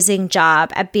amazing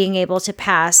job at being able to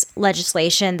pass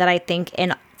legislation that I think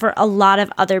for a lot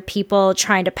of other people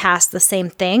trying to pass the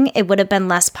same thing, it would have been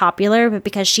less popular, but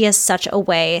because she has such a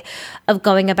way of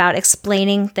going about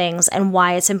explaining things and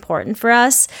why it's important for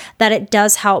us, that it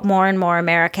does help more and more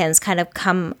Americans kind of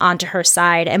come onto her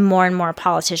side and more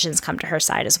politicians come to her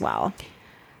side as well.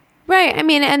 Right. I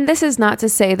mean, and this is not to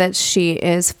say that she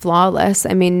is flawless.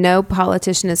 I mean, no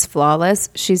politician is flawless.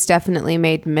 She's definitely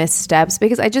made missteps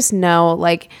because I just know,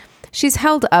 like, she's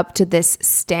held up to this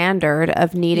standard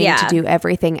of needing to do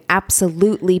everything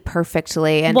absolutely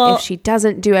perfectly. And if she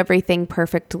doesn't do everything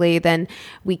perfectly, then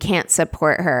we can't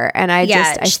support her. And I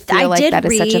feel like that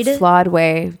is such a flawed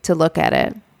way to look at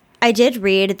it. I did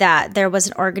read that there was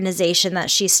an organization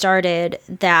that she started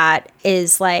that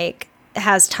is like,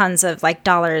 has tons of like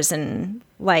dollars and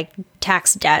like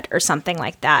tax debt or something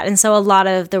like that. And so a lot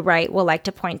of the right will like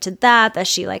to point to that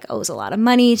she like owes a lot of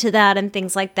money to that and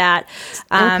things like that.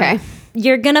 Okay.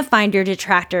 You're going to find your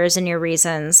detractors and your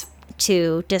reasons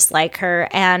to dislike her.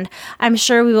 And I'm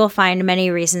sure we will find many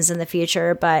reasons in the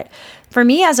future. But for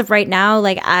me, as of right now,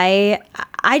 like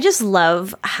I just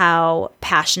love how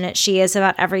passionate she is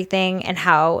about everything and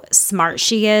how smart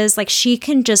she is. Like, she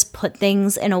can just put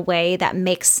things in a way that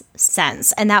makes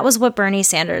sense. And that was what Bernie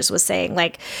Sanders was saying.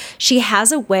 Like, she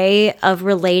has a way of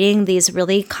relating these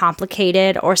really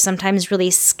complicated or sometimes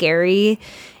really scary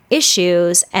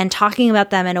issues and talking about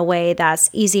them in a way that's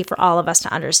easy for all of us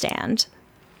to understand.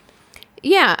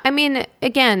 Yeah, I mean,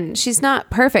 again, she's not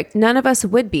perfect. None of us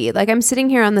would be. Like, I'm sitting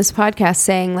here on this podcast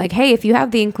saying, like, hey, if you have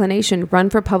the inclination,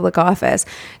 run for public office.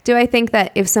 Do I think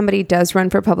that if somebody does run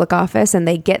for public office and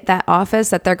they get that office,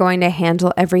 that they're going to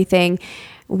handle everything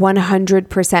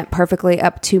 100% perfectly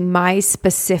up to my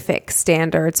specific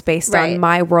standards based on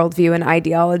my worldview and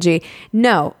ideology?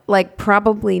 No, like,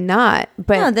 probably not.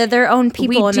 But no, they're their own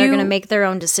people and they're going to make their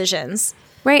own decisions.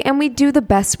 Right. And we do the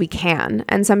best we can.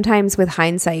 And sometimes with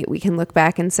hindsight, we can look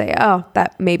back and say, oh,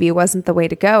 that maybe wasn't the way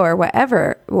to go or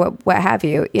whatever, what have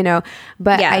you,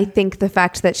 But I think the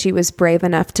fact that she was brave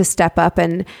enough to step up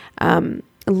and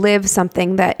live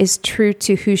something that is true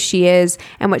to who she is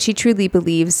and what she truly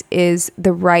believes is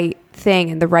the right thing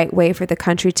and the right way for the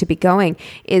country to be going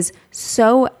is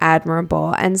so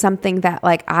admirable and something that,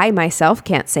 like, I myself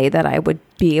can't say that I would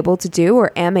be able to do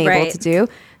or am able to do.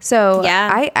 So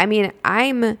I mean,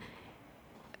 I'm in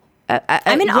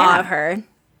awe of her.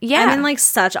 Yeah. I'm in like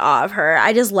such awe of her.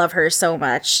 I just love her so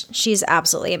much. She's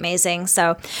absolutely amazing.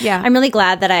 So I'm really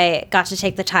glad that I got to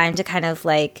take the time to kind of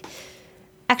like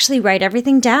actually write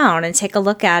everything down and take a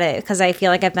look at it because I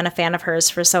feel like I've been a fan of hers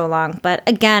for so long. But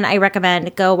again, I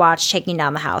recommend go watch Taking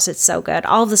Down the House. It's so good.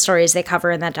 All of the stories they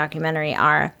cover in that documentary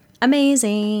are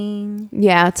amazing.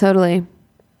 Yeah, totally.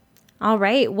 All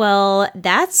right. Well,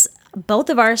 that's both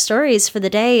of our stories for the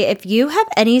day. If you have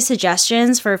any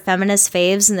suggestions for feminist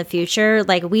faves in the future,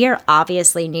 like, we are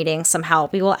obviously needing some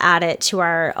help. We will add it to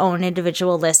our own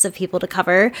individual list of people to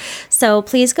cover. So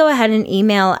please go ahead and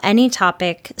email any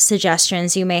topic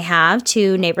suggestions you may have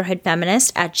to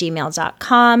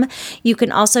neighborhoodfeminist@gmail.com. You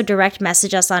can also direct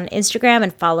message us on Instagram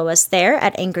and follow us there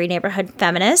at Angry Neighborhood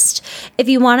Feminist. If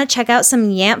you want to check out some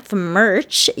YAMF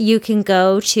merch, you can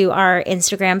go to our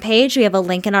Instagram page. We have a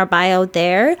link in our bio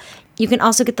there. You can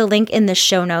also get the link in the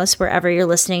show notes wherever you're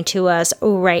listening to us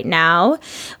right now.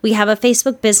 We have a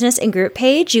Facebook business and group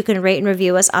page. You can rate and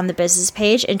review us on the business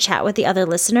page and chat with the other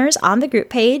listeners on the group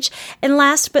page. And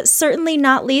last but certainly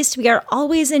not least, we are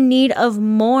always in need of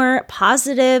more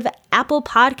positive Apple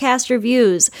Podcast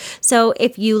reviews. So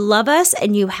if you love us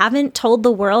and you haven't told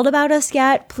the world about us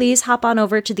yet, please hop on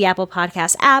over to the Apple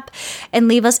Podcast app and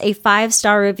leave us a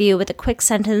 5-star review with a quick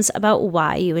sentence about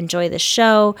why you enjoy the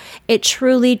show. It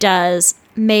truly does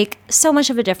make so much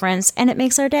of a difference, and it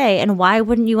makes our day. And why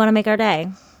wouldn't you want to make our day?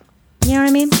 You know what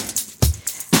I mean?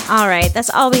 All right, that's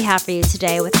all we have for you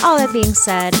today. With all that being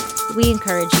said, we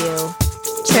encourage you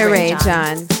to rage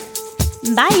on.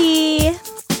 Bye.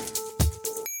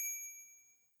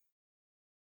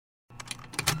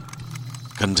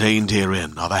 Contained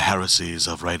herein are the heresies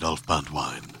of Radolf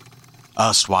Burntwine,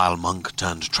 erstwhile monk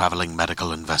turned traveling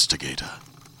medical investigator.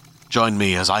 Join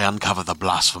me as I uncover the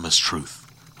blasphemous truth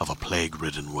of a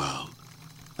plague-ridden world,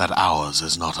 that ours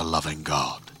is not a loving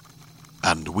God,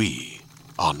 and we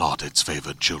are not its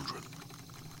favored children.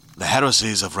 The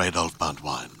heresies of Radolf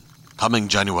Burntwine, coming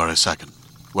January 2nd,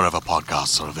 wherever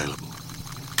podcasts are available.